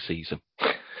same season.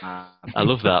 I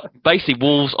love that. Basically,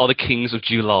 Wolves are the kings of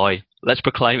July. Let's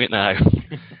proclaim it now.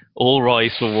 All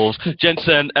rise for Wolves.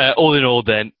 Jensen, all in all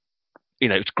then,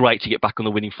 it's great to get back on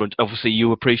the winning front. Obviously,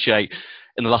 you appreciate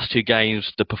in the last 2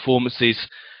 games the performances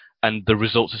and the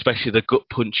results, especially the gut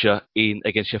puncher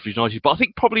against Sheffield United. But I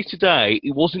think probably today,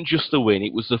 it wasn't just the win,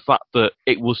 it was the fact that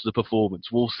it was the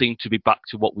performance. Wolves seem to be back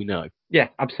to what we know. Yeah,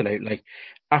 absolutely.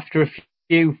 After a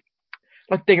few,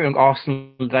 like thinking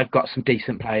Arsenal, they've got some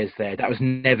decent players there. That was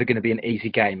never going to be an easy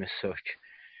game as such.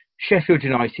 Sheffield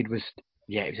United was,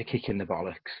 it was a kick in the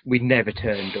bollocks. We never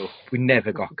turned up. We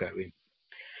never got going.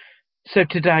 So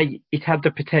today, it had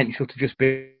the potential to just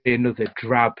be another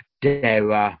drab,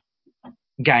 dour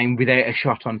game without a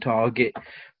shot on target,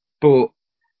 but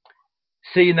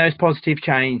seeing those positive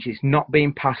changes, not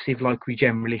being passive like we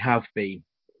generally have been,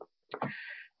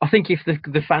 I think if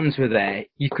the fans were there,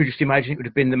 you could just imagine it would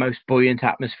have been the most buoyant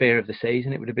atmosphere of the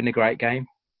season. It would have been a great game.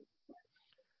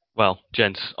 Well,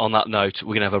 gents, on that note,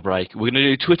 we're going to have a break. We're going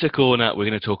to do Twitter Corner. We're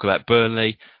going to talk about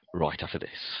Burnley right after this.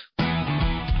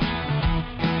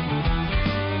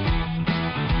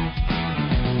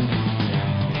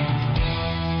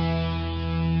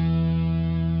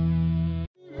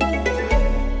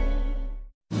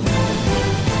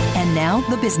 Now,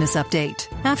 the business update.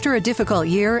 After a difficult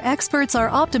year, experts are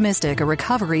optimistic a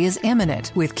recovery is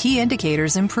imminent, with key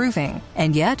indicators improving.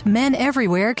 And yet, men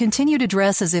everywhere continue to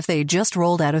dress as if they just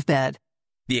rolled out of bed.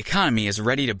 The economy is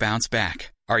ready to bounce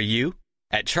back. Are you?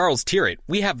 At Charles Tyrrett,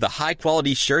 we have the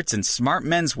high-quality shirts and smart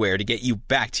menswear to get you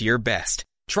back to your best.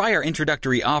 Try our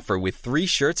introductory offer with 3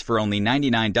 shirts for only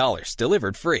 $99,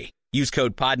 delivered free. Use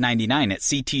code POD99 at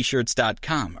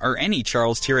ctshirts.com or any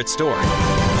Charles Tyrrett store.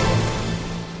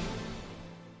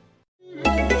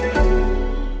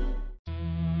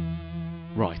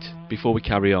 Right, before we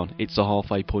carry on, it's the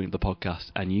halfway point of the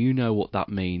podcast, and you know what that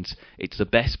means. It's the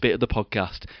best bit of the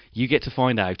podcast. You get to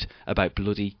find out about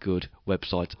bloody good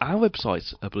websites. Our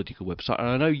website's a bloody good website, and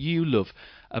I know you love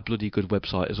a bloody good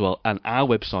website as well, and our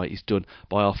website is done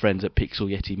by our friends at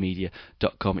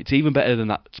pixelyetimedia.com. It's even better than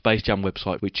that Space Jam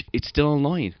website, which it's still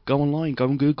online. Go online, go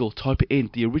on Google, type it in.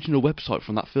 The original website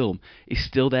from that film is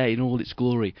still there in all its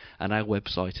glory, and our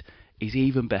website is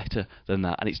even better than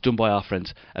that, and it's done by our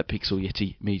friends at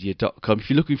pixelyetimedia.com.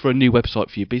 If you're looking for a new website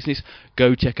for your business,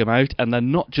 go check them out. And they're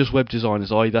not just web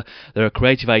designers either. They're a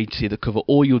creative agency that cover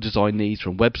all your design needs,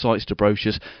 from websites to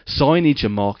brochures, signage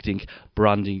and marketing,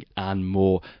 branding and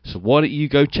more. So why don't you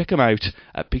go check them out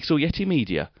at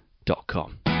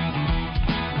pixelyetimedia.com.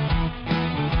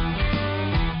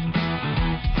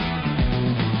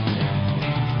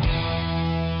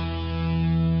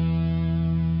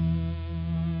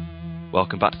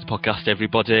 Welcome back to the podcast,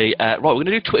 everybody. Right, we're going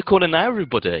to do Twitter Corner now,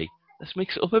 everybody. Let's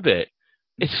mix it up a bit.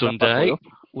 It's Sunday.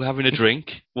 We're having a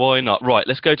drink. Why not? Right,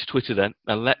 let's go to Twitter then,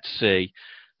 and let's see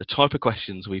the type of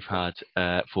questions we've had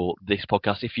for this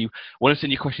podcast. If you want to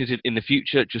send your questions in the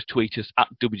future, just tweet us at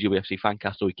WFC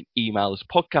Fancast, or you can email us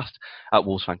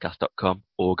podcast@wolvesfancast.com,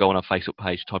 or go on our Facebook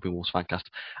page, type in Wolves Fancast,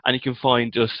 and you can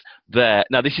find us there.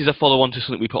 Now, this is a follow-on to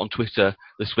something we put on Twitter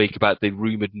this week about the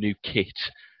rumoured new kit.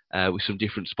 With some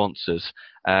different sponsors.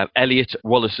 Elliot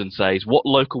Rollerson says, what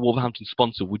local Wolverhampton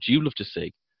sponsor would you love to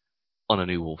see on a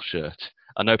new Wolves shirt?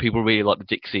 I know people really like the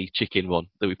Dixie Chicken one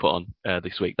that we put on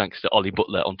this week. Thanks to Ollie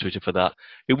Butler on Twitter for that.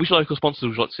 Which local sponsors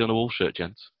would you like to see on a Wolves shirt,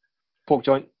 gents? Pork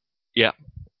joint. Yeah.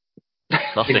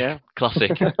 Classic. Yeah.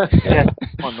 Classic. Yeah.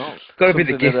 Why not? Got to be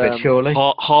the Gifford, surely.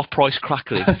 Half price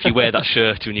crackling if you wear that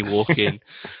shirt when you walk in.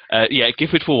 Yeah,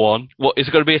 Gifford for one. What is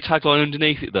there going to be a tagline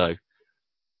underneath it though?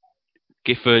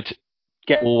 Gifford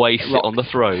always sit on the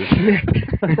throne.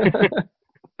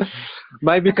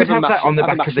 Maybe we could have that on the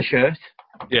back of the shirt.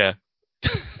 Yeah.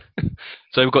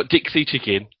 So we've got Dixie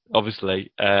Chicken,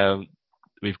 obviously.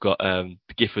 We've got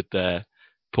Gifford there,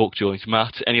 pork joints.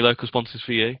 Matt, any local sponsors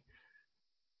for you?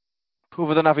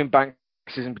 Other than having Banks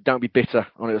and Don't Be Bitter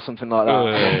on it or something like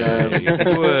that.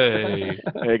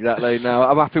 Exactly. No,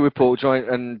 I'm happy with pork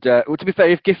joint, and well, to be fair,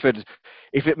 if Gifford,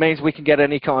 if it means we can get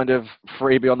any kind of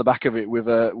freebie on the back of it with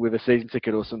a season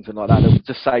ticket or something like that, it would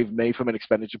just save me from an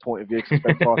expenditure point of view, because I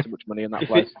spend far too much money in that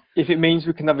place. If it means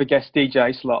we can have a guest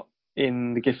DJ slot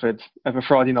in the Gifford of a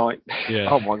Friday night. Yeah.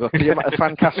 Oh my God! Can you imagine a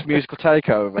Fancast musical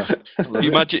takeover?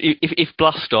 You imagine if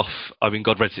Blastoff, I mean,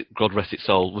 God rest its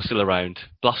soul, was still around,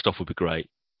 Blastoff would be great,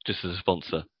 just as a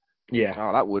sponsor. Yeah.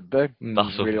 Oh, that would be.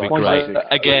 That's really would be great.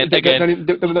 Again.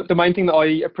 The main thing that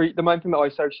I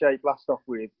associate Blastoff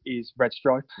with is Red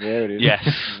Stripe. Yeah, it is. Yes.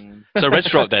 So Red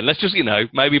Stripe then. Let's just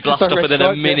maybe Blastoff and then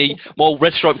a mini. Yeah. Well,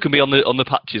 Red Stripe can be on the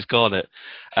patches, can't it?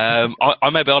 I'd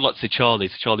like to see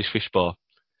Charlie's Fish Bar.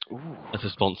 Ooh. As a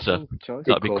sponsor.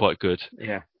 That'd be quite good.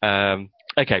 Yeah.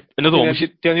 Okay, another one.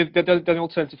 The only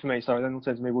alternative for me,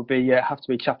 would be have to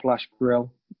be Chapel Ash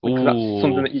Grill, because that's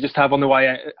something that you just have on the way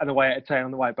out of town,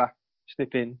 on the way back.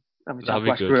 Snip in, have a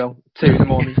Chapel Ash Grill, 2 in the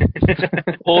morning.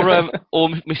 or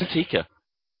Mr. Tika.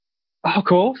 Oh, of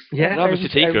course. Yeah,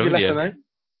 Mr. Tika. Yeah.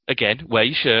 Again, wear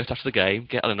your shirt after the game.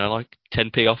 Get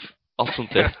 10p off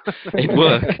something. It'd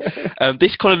work.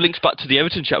 This kind of links back to the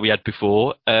Everton chat we had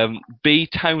before. B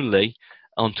Townley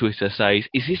on Twitter says,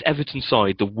 is this Everton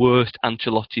side the worst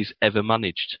Ancelotti's ever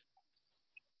managed?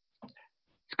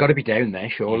 It's got to be down there,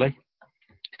 surely.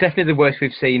 It's definitely the worst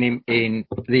we've seen him in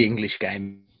the English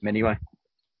game, anyway.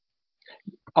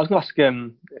 I was going to ask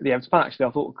the Everton fan, actually.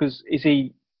 I thought, because is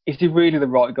he really the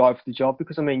right guy for the job?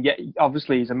 Because, I mean, yeah,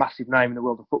 obviously he's a massive name in the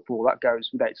world of football. That goes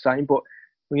without saying. But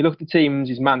when you look at the teams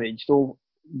he's managed, all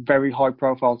very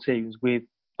high-profile teams with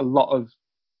a lot of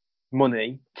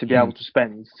money to be able to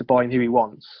spend to buy who he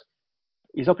wants.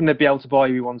 He's not going to be able to buy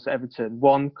who he wants at Everton.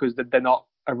 One, because they're not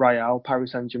a Real,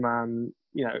 Paris Saint-Germain,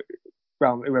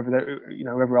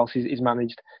 whoever else is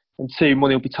managed. And two,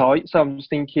 money will be tight. So I'm just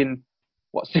thinking,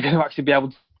 what's he going to actually be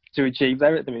able to achieve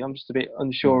there at the minute? I'm just a bit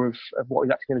unsure of what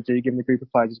he's actually going to do, given the group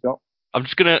of players he's got. I'm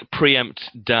just going to preempt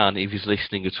Dan if he's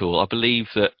listening at all. I believe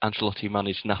that Ancelotti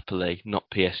managed Napoli, not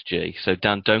PSG. So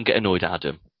Dan, don't get annoyed at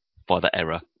Adam by that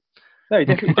error. No, he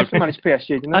definitely managed PSG,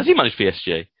 didn't he? Has he managed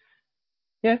PSG?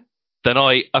 Yeah. Then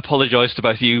I apologise to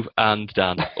both you and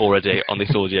Dan already on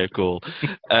this audio call.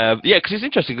 Yeah, because it's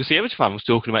interesting, because the Everton fan was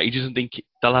talking about he doesn't think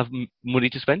they'll have money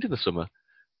to spend in the summer.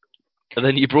 And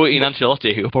then you brought in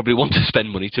Ancelotti, who will probably want to spend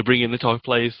money to bring in the type of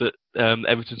players that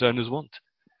Everton's owners want.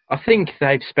 I think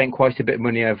they've spent quite a bit of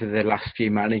money over the last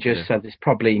few managers, so there's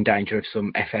probably in danger of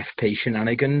some FFP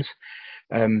shenanigans.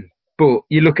 But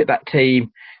you look at that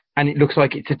team, and it looks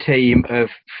like it's a team of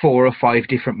 4 or 5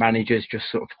 different managers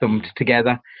just sort of thumbed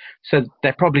together. So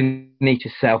they probably need to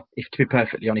sell, if to be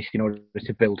perfectly honest, in order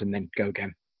to build and then go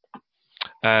again.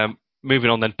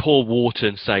 Moving on then, Paul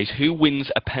Wharton says, who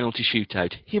wins a penalty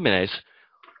shootout, Jimenez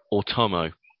or Tomo?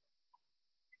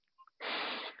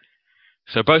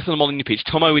 So both of them on the pitch.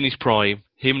 Tomo in his prime,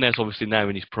 Jimenez obviously now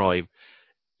in his prime.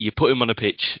 You put him on a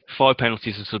pitch, 5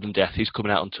 penalties and sudden death. Who's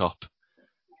coming out on top?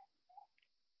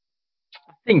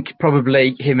 I think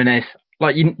probably Jimenez.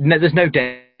 There's no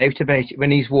doubt about it.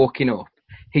 When he's walking up,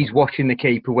 he's watching the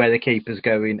keeper where the keeper's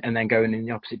going and then going in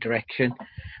the opposite direction.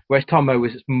 Whereas Tomo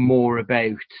was more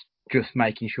about just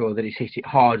making sure that he's hit it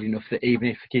hard enough that even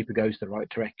if the keeper goes the right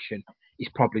direction, he's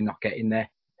probably not getting there.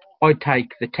 I'd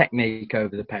take the technique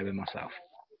over the power myself.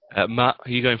 Matt,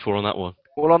 who are you going for on that one?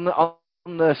 Well, on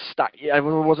the stat, I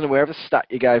wasn't aware of the stat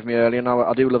you gave me earlier, and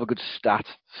I do love a good stat,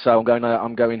 so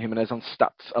I'm going Jimenez on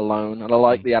stats alone, and I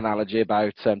like the analogy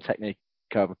about technique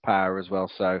over power as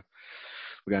well, so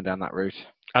we're going down that route.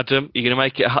 Adam, are you going to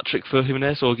make it a hat-trick for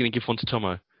Jimenez, or are you going to give one to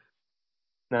Tomo?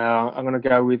 No, I'm going to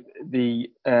go with the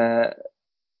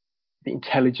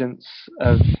intelligence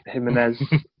of Jimenez.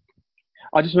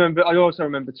 I also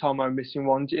remember Tomo missing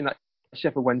one in that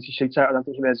Sheffield Wednesday shootout. I don't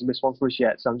think Jimenez has missed one for us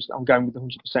yet, so I'm going with the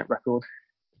 100% record.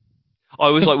 I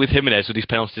always like with Jimenez with his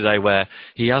penalty today where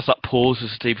he has that pause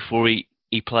as to before he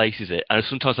places it, and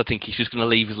sometimes I think he's just going to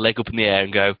leave his leg up in the air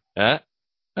and go,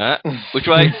 which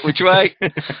way? Which way?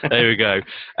 There we go.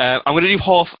 I'm going to do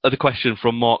half of the question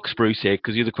from Mark Spruce here,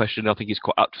 because the other question I think is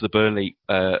quite up to the Burnley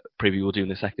preview we'll do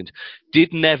in a second.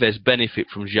 Did Neves benefit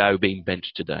from João being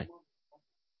benched today?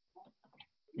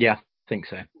 Yeah, I think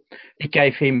so. It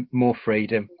gave him more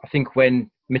freedom. I think when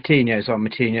Moutinho's on,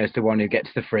 Moutinho's the one who gets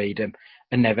the freedom,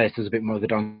 and Neves does a bit more of the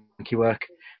donkey work.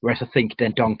 Whereas I think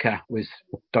then Donker was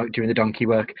doing the donkey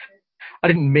work. I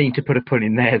didn't mean to put a pun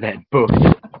in there then, but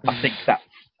I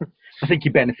think he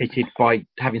benefited by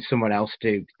having someone else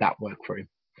do that work for him.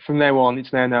 From now on,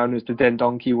 it's now known as the Den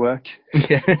Donkey work.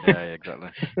 Yeah,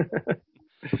 exactly.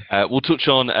 We'll touch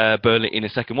on Burnley in a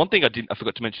second. One thing I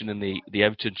forgot to mention in the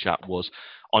Everton chat was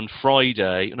on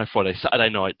Saturday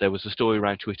night, there was a story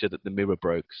around Twitter that the Mirror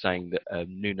broke saying that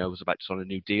Nuno was about to sign a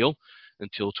new deal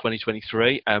until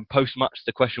 2023. Post-match,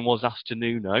 the question was asked to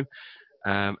Nuno,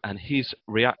 and his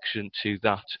reaction to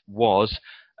that was,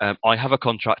 I have a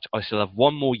contract, I still have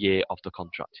 1 more year of the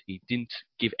contract. He didn't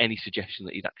give any suggestion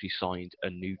that he'd actually signed a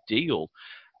new deal.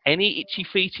 Any itchy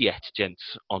feet yet, gents,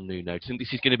 on Nuno? Do you think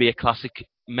this is going to be a classic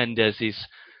Mendes is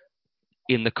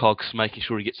in the cogs, making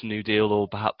sure he gets a new deal, or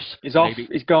perhaps... He's off,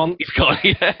 he's gone. He's gone,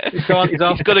 yeah. He's gone, he's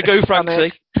off. He's got to go,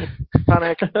 Francie.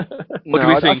 Panic. What do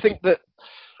we think?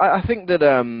 I think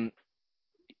that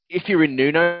if you're in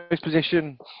Nuno's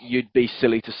position, you'd be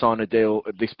silly to sign a deal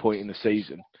at this point in the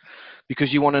season.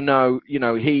 Because you want to know, you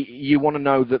want to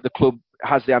know that the club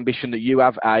has the ambition that you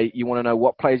have. A, you want to know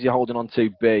what players you're holding on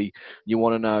to. B, you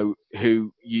want to know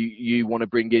who you want to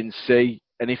bring in. C,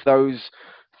 and if those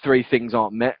 3 things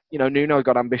aren't met, Nuno's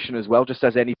got ambition as well, just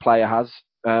as any player has.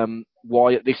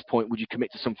 Why at this point would you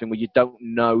commit to something where you don't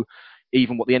know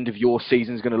even what the end of your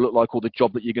season is going to look like or the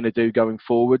job that you're going to do going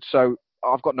forward? So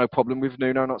I've got no problem with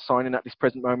Nuno not signing at this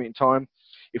present moment in time.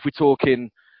 If we're talking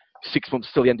 6 months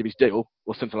till the end of his deal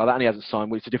or something like that, and he hasn't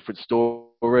signed, well, it's a different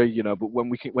story, But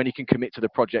when he can commit to the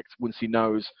project once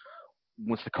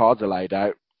the cards are laid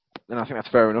out, then I think that's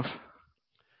fair enough.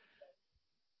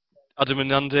 Adam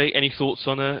and Andy, any thoughts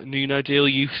on a Nuno deal? Are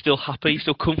you still happy,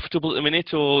 still comfortable at the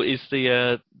minute, or is are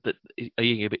you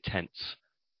getting a bit tense?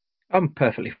 I'm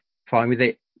perfectly fine with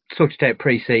it. Sort it out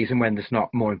pre-season when there's not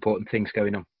more important things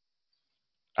going on.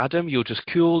 Adam, you're just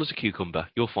cool as a cucumber.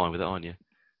 You're fine with it, aren't you?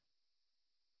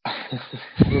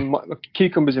 My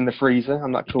cucumber's in the freezer.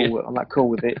 I'm not cool. I'm not cool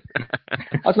with it.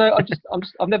 I don't know.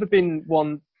 I've never been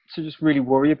one to just really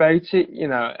worry about it,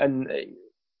 And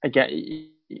again,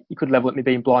 you could level at me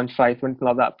being blind faith or anything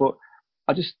like that, but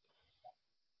I'm just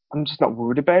not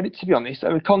worried about it, to be honest. I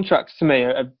mean, contracts to me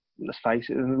are, let's face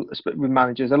it, with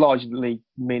managers are largely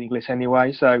meaningless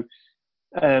anyway. So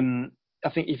I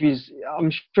think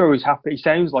I'm sure he's happy. He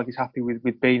sounds like he's happy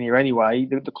with being here anyway.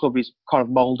 The club is kind of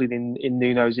moulded in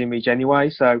Nuno's image anyway.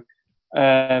 So we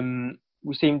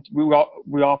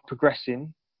are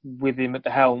progressing with him at the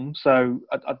helm. So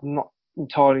I'm not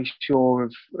entirely sure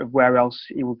of where else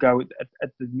he will go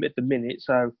at the minute.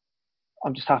 So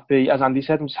I'm just happy, as Andy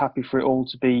said, I'm just happy for it all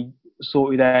to be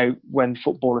sorted out when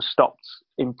football has stopped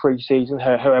in pre-season,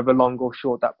 however long or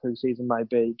short that pre-season may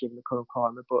be, given the current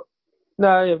climate. But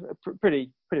no,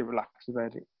 pretty relaxed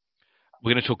about it.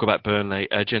 We're going to talk about Burnley.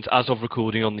 Gents, as of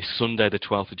recording on this Sunday, the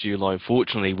 12th of July,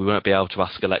 unfortunately, we won't be able to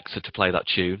ask Alexa to play that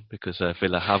tune because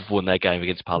Villa have won their game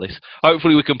against Palace.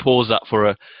 Hopefully, we can pause that for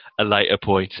a later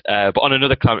point. But on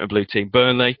another Claret and Blue team,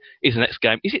 Burnley is the next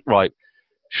game. Is it right?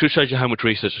 Should show you how much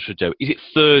research I should do. Is it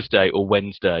Thursday or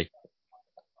Wednesday?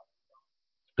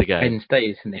 The game.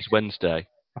 Wednesday, isn't it? It's Wednesday.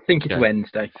 I think it's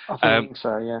Wednesday. I think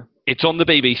so, yeah. It's on the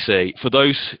BBC. For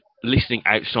those listening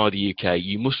outside the UK,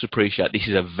 you must appreciate this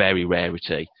is a very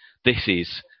rarity. This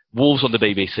is Wolves on the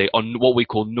BBC on what we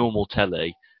call normal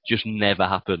telly. Just never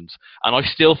happens, and I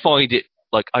still find it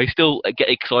I still get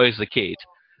excited as a kid,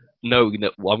 knowing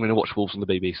that I'm going to watch Wolves on the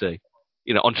BBC,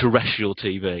 on terrestrial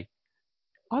TV.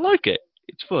 I like it.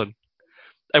 It's fun.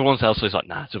 Everyone else is like,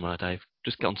 nah, it doesn't matter, Dave.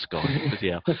 Just get on Sky.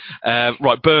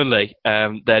 Right, Burnley,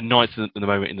 they're ninth at the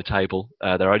moment in the table.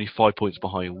 They're only 5 points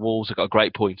behind Wolves. They've got a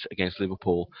great point against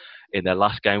Liverpool in their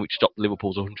last game, which stopped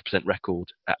Liverpool's 100%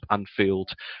 record at Anfield.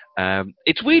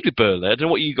 It's weird with Burnley. I don't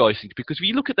know what you guys think, because if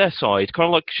you look at their side, kind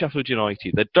of like Sheffield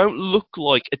United, they don't look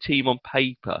like a team on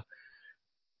paper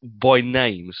by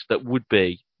names that would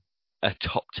be a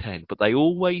top 10, but they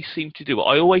always seem to do it.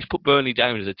 I always put Burnley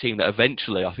down as a team that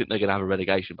eventually I think they're going to have a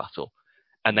relegation battle,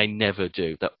 and they never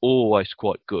do. They're always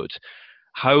quite good.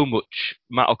 How much,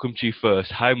 Matt, I'll come to you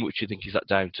first, how much do you think is that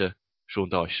down to Sean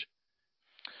Dyche?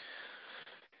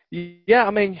 Yeah,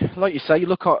 I mean, like you say, you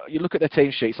look at their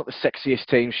team sheet. It's not the sexiest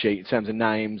team sheet in terms of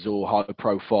names or high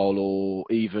profile, or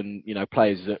even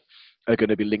players that are going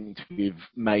to be linked with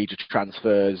major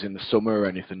transfers in the summer or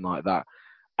anything like that.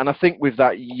 And I think with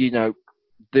that,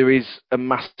 there is a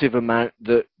massive amount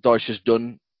that Dyche has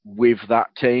done with that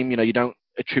team. You don't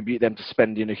attribute them to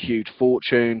spending a huge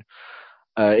fortune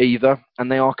either,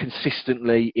 and they are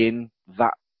consistently in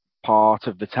that part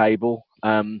of the table.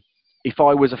 If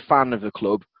I was a fan of the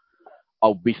club,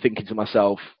 I'll be thinking to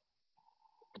myself,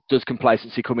 does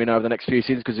complacency come in over the next few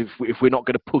seasons? Because if we're not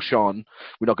going to push on,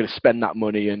 we're not going to spend that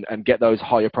money and get those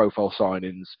higher profile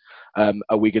signings,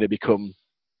 are we going to become...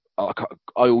 I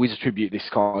always attribute this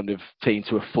kind of team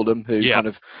to a Fulham who kind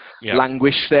of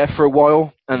languished there for a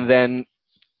while, and then,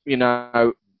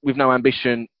 with no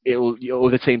ambition,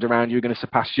 other teams around you are going to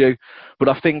surpass you. But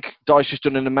I think Dyche has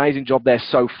done an amazing job there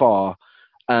so far.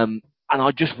 And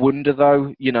I just wonder,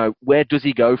 though, where does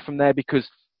he go from there? Because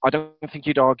I don't think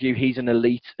you'd argue he's an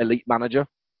elite manager.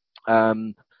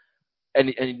 And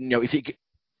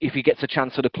if he gets a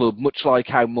chance at a club, much like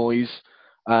how Moyes,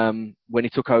 when he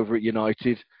took over at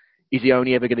United, is he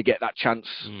only ever going to get that chance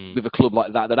with a club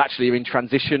like that actually are in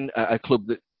transition, a club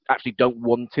that actually don't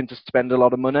want him to spend a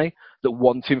lot of money, that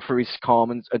want him for his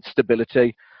calm and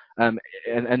stability, and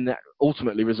that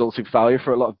ultimately results in failure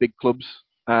for a lot of big clubs.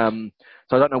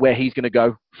 So I don't know where he's going to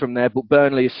go from there, but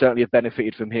Burnley has certainly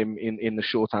benefited from him in the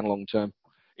short and long term.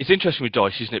 It's interesting with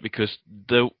Dyche, isn't it? Because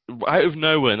out of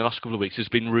nowhere in the last couple of weeks, there's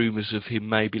been rumours of him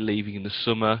maybe leaving in the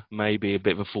summer, maybe a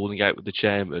bit of a falling out with the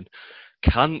chairman.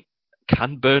 Can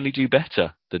Burnley do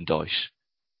better than Dyche?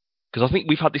 Because I think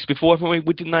we've had this before, haven't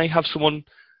we? Didn't they have someone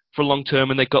for a long term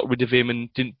and they got rid of him,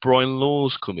 and didn't Brian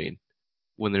Laws come in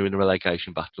when they were in the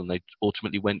relegation battle and they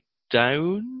ultimately went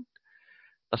down?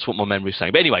 That's what my memory is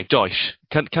saying. But anyway, Dyche.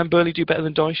 Can Burnley do better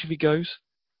than Dyche if he goes?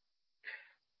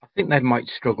 I think they might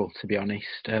struggle, to be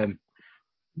honest.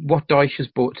 What Dyche has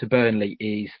brought to Burnley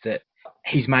is that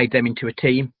he's made them into a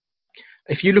team.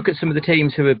 If you look at some of the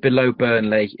teams who are below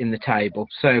Burnley in the table,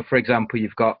 so for example,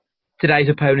 you've got today's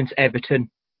opponents, Everton,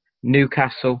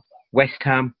 Newcastle, West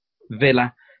Ham,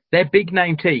 Villa. They're big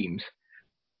name teams,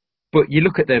 but you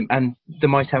look at them and they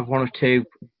might have one or two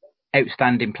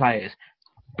outstanding players,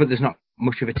 but there's not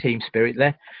much of a team spirit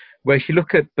there. Whereas you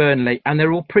look at Burnley and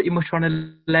they're all pretty much on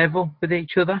a level with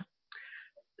each other.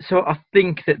 So I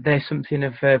think that there's something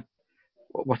of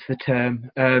what's the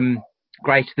term?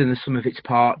 Greater than the sum of its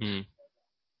parts.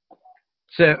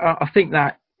 So I think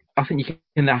you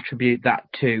can attribute that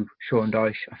to Sean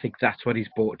Dyche. I think that's what he's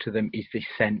brought to them, is this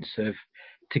sense of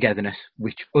togetherness,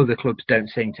 which other clubs don't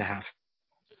seem to have.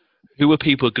 Who are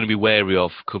people going to be wary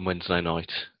of come Wednesday night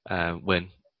when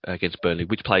against Burnley?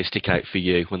 Which players stick out for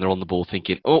you when they're on the ball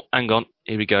thinking, oh, hang on,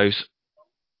 here he goes?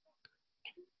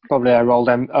 Probably our old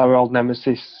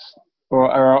nemesis, or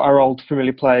our old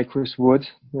familiar player, Chris Wood.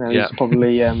 He's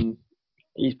probably...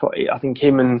 I think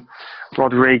him and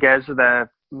Rodriguez are their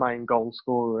main goal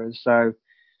scorers. So,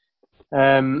 as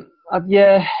kind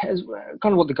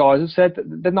of what the guys have said,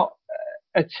 they're not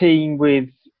a team with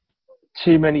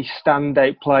too many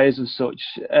standout players as such.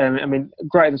 I mean,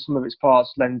 greater than some of its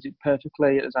parts lends it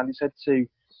perfectly, as Andy said, to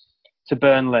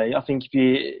Burnley. I think if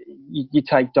you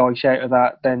take Dyche out of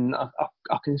that, then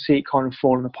I can see it kind of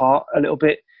falling apart a little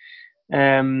bit.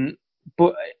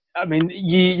 But I mean,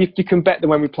 you can bet that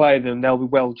when we play them, they'll be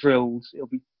well drilled. It'll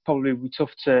be probably be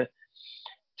tough to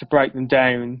break them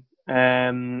down,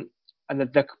 and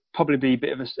they'll probably be a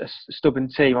bit of a stubborn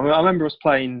team. I remember us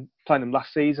playing them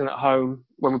last season at home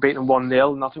when we beat them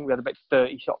 1-0, and I think we had about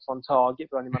 30 shots on target,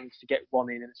 but only managed to get one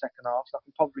in the second half. So I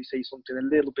can probably see something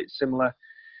a little bit similar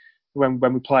when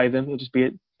we play them. It'll just be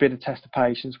a bit of test of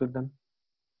patience with them.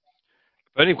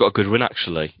 Burnley have got a good win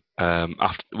actually,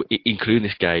 after including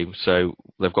this game. So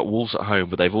they've got Wolves at home,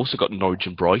 but they've also got Norwich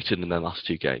and Brighton in their last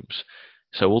two games.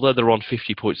 So although they're on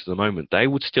 50 points at the moment, they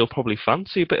would still probably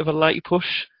fancy a bit of a late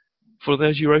push for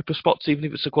those Europa spots, even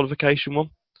if it's a qualification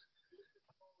one.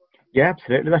 Yeah,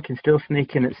 absolutely. They can still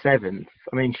sneak in at 7th.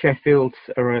 I mean, Sheffield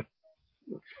are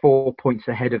 4 points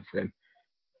ahead of them,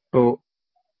 but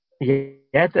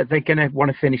yeah, they're going to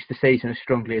want to finish the season as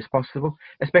strongly as possible,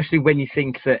 especially when you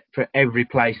think that for every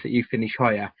place that you finish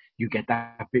higher, you get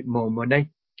that bit more money.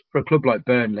 For a club like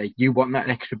Burnley, you want that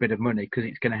extra bit of money because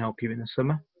it's going to help you in the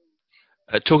summer.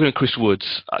 Talking to Chris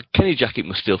Woods, Kenny Jackett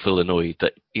must still feel annoyed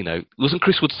that, wasn't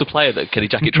Chris Woods the player that Kenny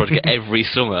Jackett tried to get every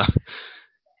summer?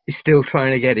 He's still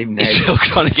trying to get him now. He's still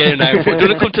trying to get him now. Do you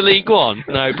want to come to League One?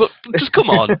 No, but just come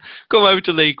on. Come over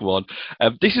to League One.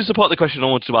 This is the part of the question I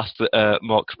wanted to ask that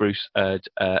Mark Spruce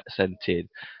sent in.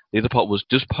 The other part was,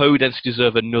 does Podence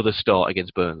deserve another start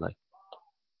against Burnley?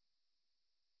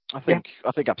 I think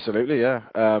absolutely, yeah.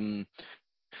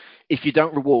 If you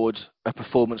don't reward a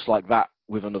performance like that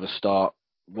with another start,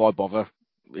 why bother?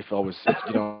 If you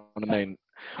know what I mean?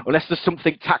 Unless there's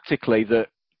something tactically that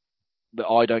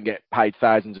I don't get paid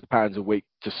thousands of pounds a week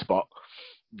to spot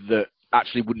that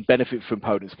actually wouldn't benefit from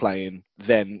Podence playing,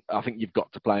 then I think you've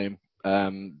got to play him,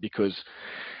 because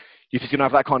if he's going to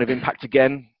have that kind of impact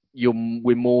again,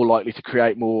 we're more likely to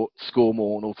create more, score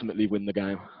more, and ultimately win the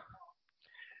game.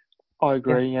 I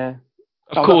agree, yeah.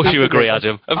 Of course you agree,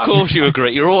 Adam. Of course you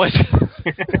agree. You're always...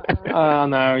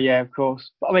 No, yeah, of course.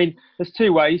 But I mean, there's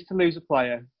two ways to lose a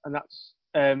player, and that's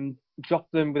drop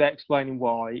them without explaining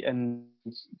why, and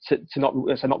to not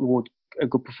reward a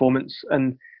good performance.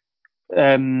 And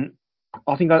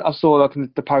I think I saw like in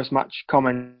the post-match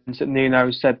comments that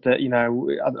Nuno said that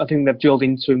I think they've drilled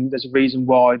into him. There's a reason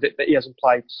why that he hasn't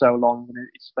played for so long, and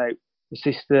it's about the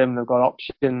system. They've got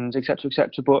options, etc.,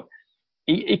 etc. But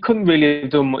he couldn't really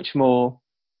have done much more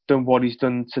than what he's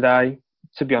done today,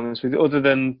 to be honest with you, other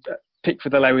than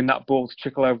Pickford allowing that ball to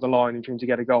trickle over the line and trying to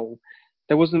get a goal.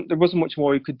 There wasn't much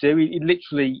more he could do. He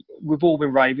literally, we've all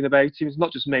been raving about him. It's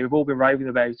not just me. We've all been raving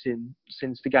about him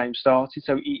since the game started.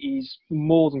 So he's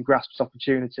more than grasped his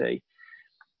opportunity.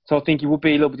 So I think it would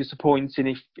be a little bit disappointing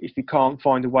if he can't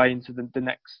find a way into the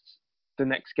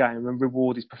next game and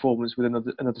reward his performance with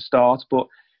another start. But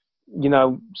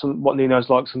what Nuno's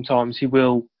like sometimes, he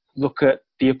will look at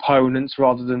the opponents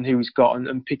rather than who he's got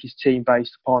and pick his team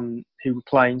based upon who we're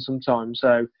playing sometimes.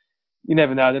 So you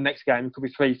never know. The next game it could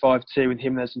be 3-5-2 and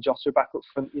Jimenez and Jota back up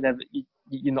front.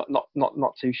 You're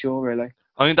not too sure really.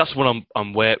 I think that's what I'm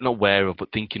not aware of,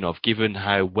 but thinking of. Given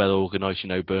how well organised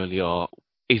Burnley are,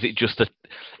 is it just that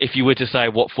if you were to say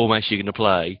what formation you're going to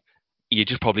play, you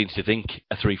just probably need to think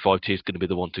a 3-5-2 is going to be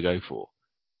the one to go for.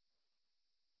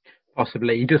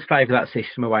 Possibly, he does favour that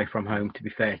system away from home. To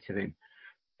be fair to him,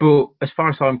 but as far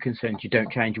as I'm concerned, you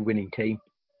don't change a winning team.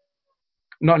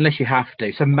 Not unless you have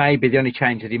to. So maybe the only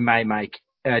change that he may make,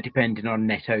 depending on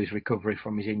Neto's recovery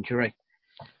from his injury.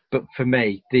 But for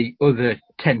me, the other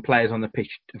 10 players on the pitch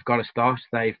have got to start.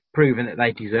 They've proven that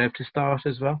they deserve to start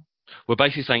as well. We're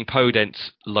basically saying Podence,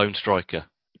 lone striker.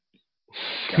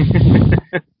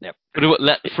 Yep.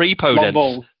 Let free Podence. Long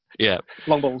balls. Yeah.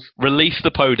 Long balls. Release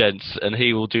the Podence, and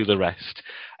he will do the rest.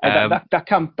 That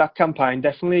campaign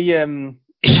definitely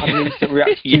had an instant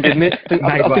reaction, didn't it?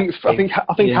 I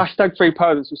think hashtag free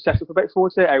Podence was set up about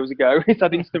 48 hours ago. It's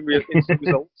had instant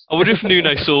results. I wonder if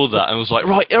Nuno saw that and was like,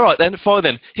 right, all right then, fine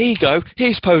then. Here you go.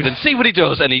 Here's Podence. See what he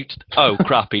does. And oh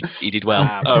crap, he did well.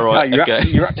 All right, no, okay.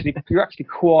 You're actually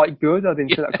quite good. I didn't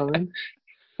see that coming.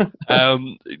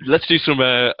 Let's do some.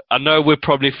 I know we're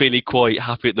probably feeling quite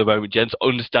happy at the moment, gents.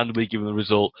 Understandably, given the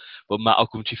result. But Matt, I'll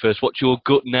come to you first. What's your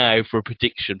gut now for a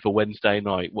prediction for Wednesday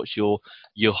night? What's your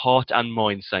heart and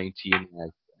mind saying to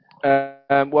you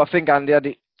now? Well, I think Andy had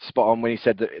it spot on when he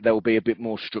said that there will be a bit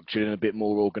more structured and a bit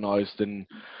more organised. And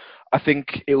I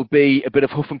think it will be a bit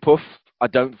of huff and puff. I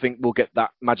don't think we'll get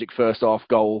that magic first half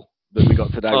goal that we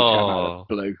got today, which came out of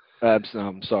blue. So,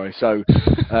 I'm sorry. So.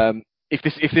 If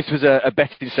this was a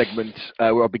betting segment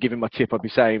where I'd be giving my tip, I'd be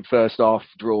saying first half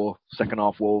draw, second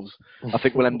half Wolves. I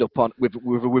think we'll end up with a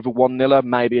 1-0,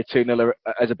 maybe a 2-0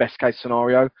 as a best case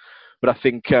scenario. But I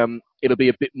think it'll be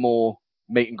a bit more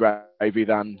meat and gravy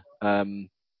than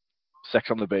sex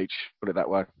on the beach. Put it that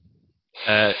way.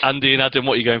 Andy and Adam,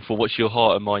 what are you going for? What's your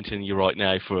heart and mind telling you right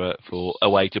now for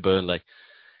away to Burnley?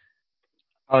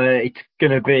 It's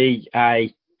going to be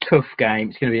a tough game.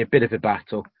 It's going to be a bit of a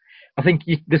battle. I think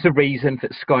there's a reason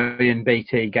that Sky and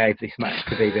BT gave this match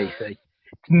to BBC.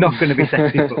 It's not going to be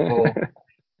sexy football.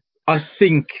 I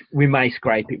think we may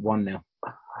scrape it 1-0.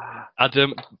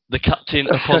 Adam, the captain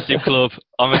of Positive Club,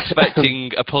 I'm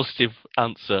expecting a positive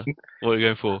answer. What are you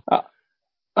going for?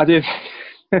 I do.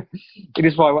 It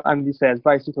is what Andy says.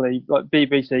 Basically, like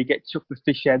BBC get chucked the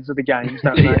fish heads of the games,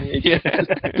 don't they?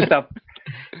 Just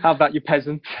have that, you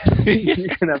peasant. You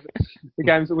can have the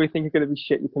games that we think are going to be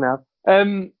shit. You can have.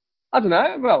 I don't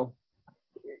know. Well,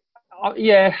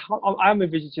 I'm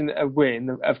envisaging a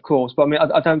win, of course, but I mean,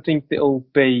 I don't think it'll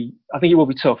be. I think it will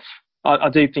be tough. I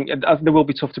do think they will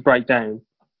be tough to break down.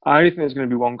 I only think there's going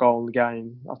to be one goal in the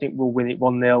game. I think we'll win it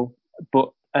 1-0,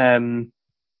 but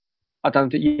I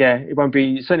don't think. It won't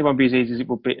be. Certainly won't be as easy as it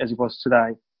was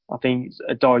today. I think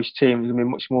a Dyche team is going to be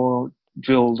much more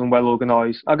drilled and well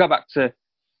organised. I'll go back to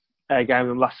a game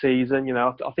from last season. You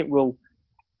know, I think we'll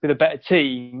be the better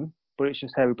team, but it's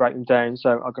just how we break them down.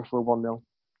 So I'll go for a 1-0.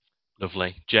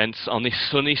 Lovely. Gents, on this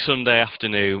sunny Sunday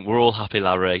afternoon, we're all happy,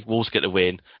 Larry. Wolves get the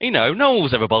win. You know, no one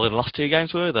was ever bothered the last 2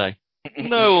 games, were they?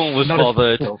 No one was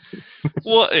bothered.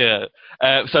 What? Yeah.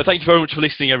 So thank you very much for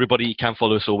listening, everybody. You can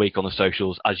follow us all week on the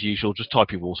socials, as usual. Just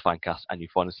type in Wolves Fancast and you'll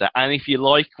find us there. And if you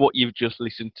like what you've just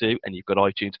listened to and you've got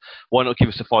iTunes, why not give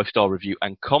us a 5-star review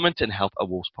and comment and help a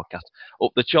Wolves podcast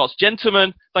up the charts.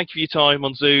 Gentlemen, thank you for your time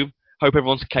on Zoom. Hope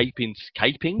everyone's caping?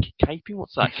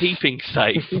 What's that? Keeping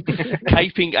safe.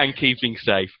 Caping and keeping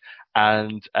safe.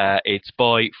 And it's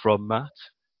bye from Matt.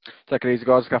 Take it easy,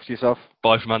 guys. Look after yourself.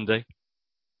 Bye from Andy.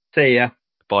 See ya.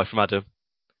 Bye from Adam.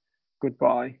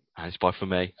 Goodbye. And it's bye from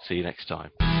me. See you next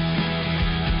time.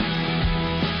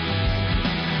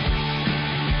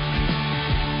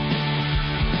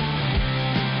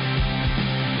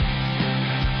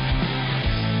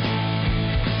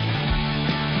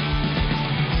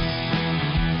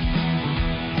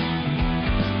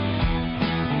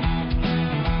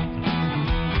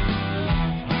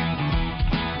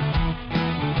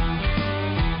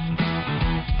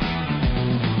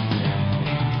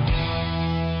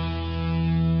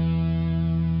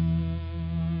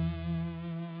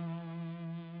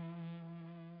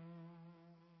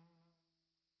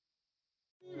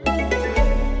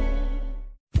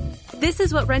 This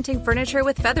is what renting furniture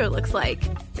with Feather looks like.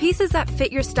 Pieces that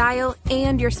fit your style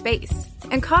and your space,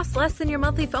 and cost less than your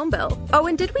monthly phone bill. Oh,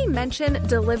 and did we mention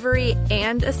delivery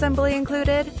and assembly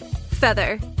included?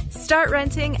 Feather. Start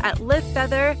renting at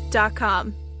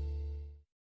livefeather.com.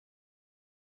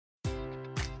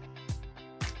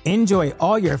 Enjoy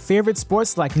all your favorite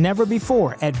sports like never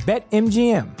before at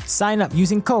BetMGM. Sign up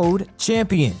using code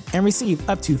CHAMPION and receive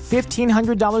up to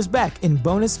 $1,500 back in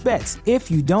bonus bets if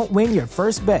you don't win your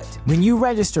first bet. When you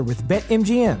register with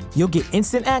BetMGM, you'll get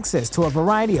instant access to a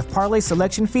variety of parlay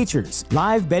selection features,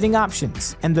 live betting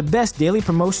options, and the best daily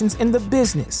promotions in the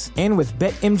business. And with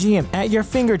BetMGM at your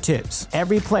fingertips,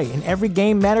 every play and every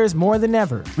game matters more than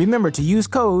ever. Remember to use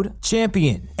code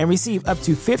CHAMPION and receive up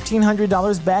to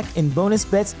 $1,500 back in bonus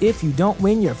bets if you don't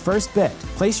win your first bet.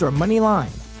 Place your money line,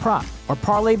 prop, or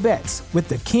parlay bets with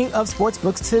the king of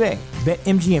sportsbooks today.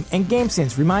 BetMGM and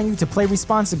GameSense remind you to play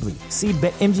responsibly. See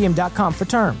BetMGM.com for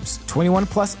terms. 21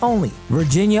 plus only.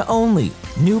 Virginia only.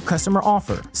 New customer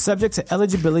offer. Subject to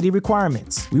eligibility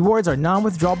requirements. Rewards are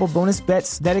non-withdrawable bonus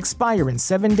bets that expire in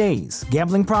 7 days.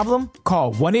 Gambling problem?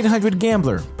 Call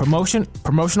 1-800-GAMBLER.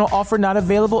 Promotional offer not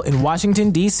available in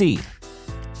Washington, D.C.